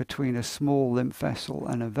join between a small lymph vessel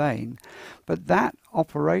and a vein. But that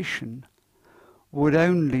operation would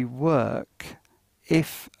only work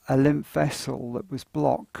if a lymph vessel that was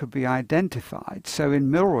blocked could be identified. So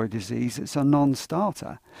in Milroy disease, it's a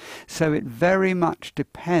non-starter. So it very much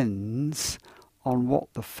depends on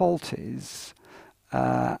what the fault is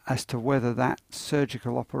as to whether that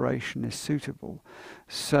surgical operation is suitable.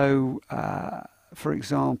 So, for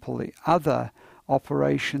example, the other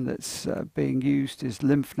operation that's being used is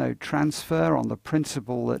lymph node transfer, on the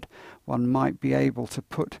principle that one might be able to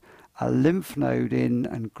put a lymph node in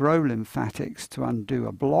and grow lymphatics to undo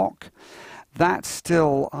a block. That's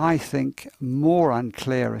still, I think, more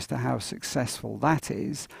unclear as to how successful that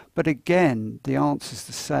is. But again, the answer's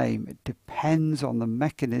the same. It depends on the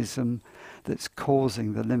mechanism that's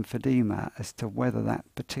causing the lymphedema as to whether that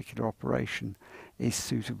particular operation is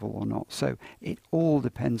suitable or not. So it all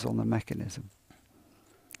depends on the mechanism.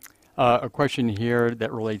 A question here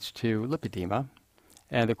that relates to lipedema.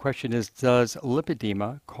 And the question is, does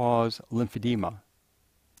lipedema cause lymphedema?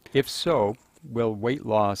 If so, will weight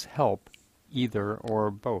loss help either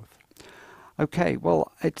or both? Okay,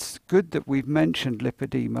 well, it's good that we've mentioned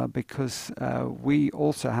lipedema because we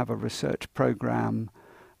also have a research program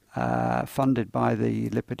funded by the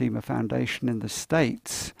Lipedema Foundation in the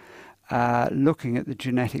States looking at the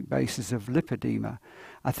genetic basis of lipedema.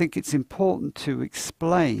 I think it's important to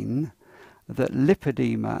explain that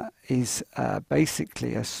lipedema is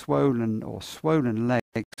basically a swollen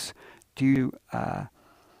legs due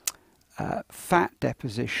fat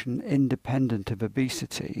deposition independent of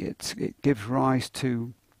obesity. It gives rise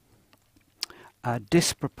to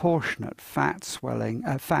disproportionate fat swelling,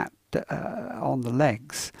 on the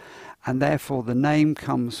legs, and therefore the name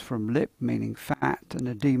comes from lip meaning fat and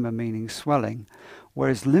edema meaning swelling,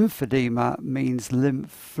 whereas lymphedema means lymph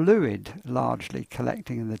fluid largely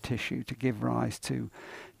collecting in the tissue to give rise to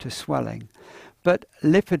swelling. But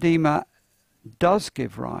lipedema does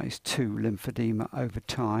give rise to lymphedema over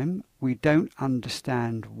time. We don't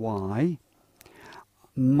understand why.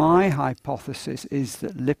 My hypothesis is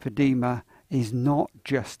that lipedema is not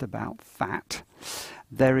just about fat.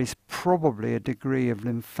 There is probably a degree of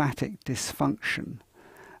lymphatic dysfunction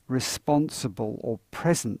responsible or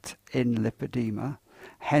present in lipedema,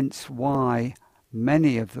 hence why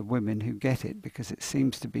many of the women who get it, because it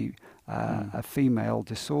seems to be a female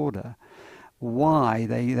disorder, why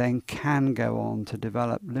they then can go on to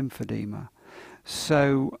develop lymphedema.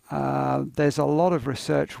 So there's a lot of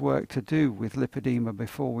research work to do with lipedema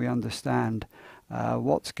before we understand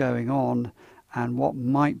what's going on and what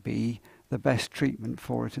might be the best treatment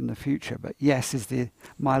for it in the future. But yes, is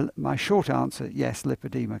my short answer, yes,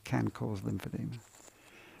 lipedema can cause lymphedema.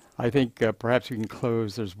 I think perhaps we can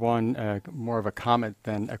close. There's one more of a comment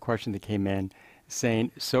than a question that came in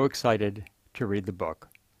saying, so excited to read the book.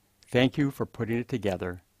 Thank you for putting it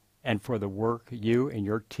together and for the work you and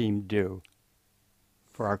your team do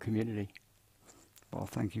for our community. Well,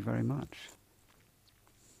 thank you very much.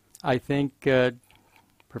 I think,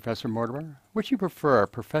 Professor Mortimer, which you prefer,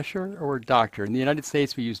 professor or doctor? In the United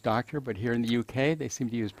States, we use doctor, but here in the UK, they seem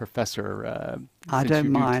to use professor. I don't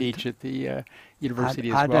mind. You teach at the university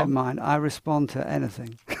as I well. don't mind. I respond to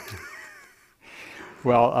anything.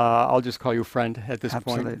 Well, I'll just call you friend at this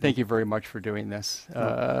Absolutely. point. Thank you very much for doing this.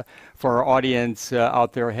 For our audience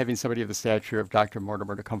out there, having somebody of the stature of Dr.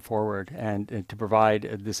 Mortimer to come forward and to provide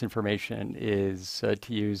this information is,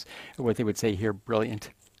 to use what they would say here,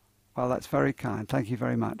 brilliant. Well, that's very kind. Thank you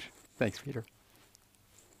very much. Thanks, Peter.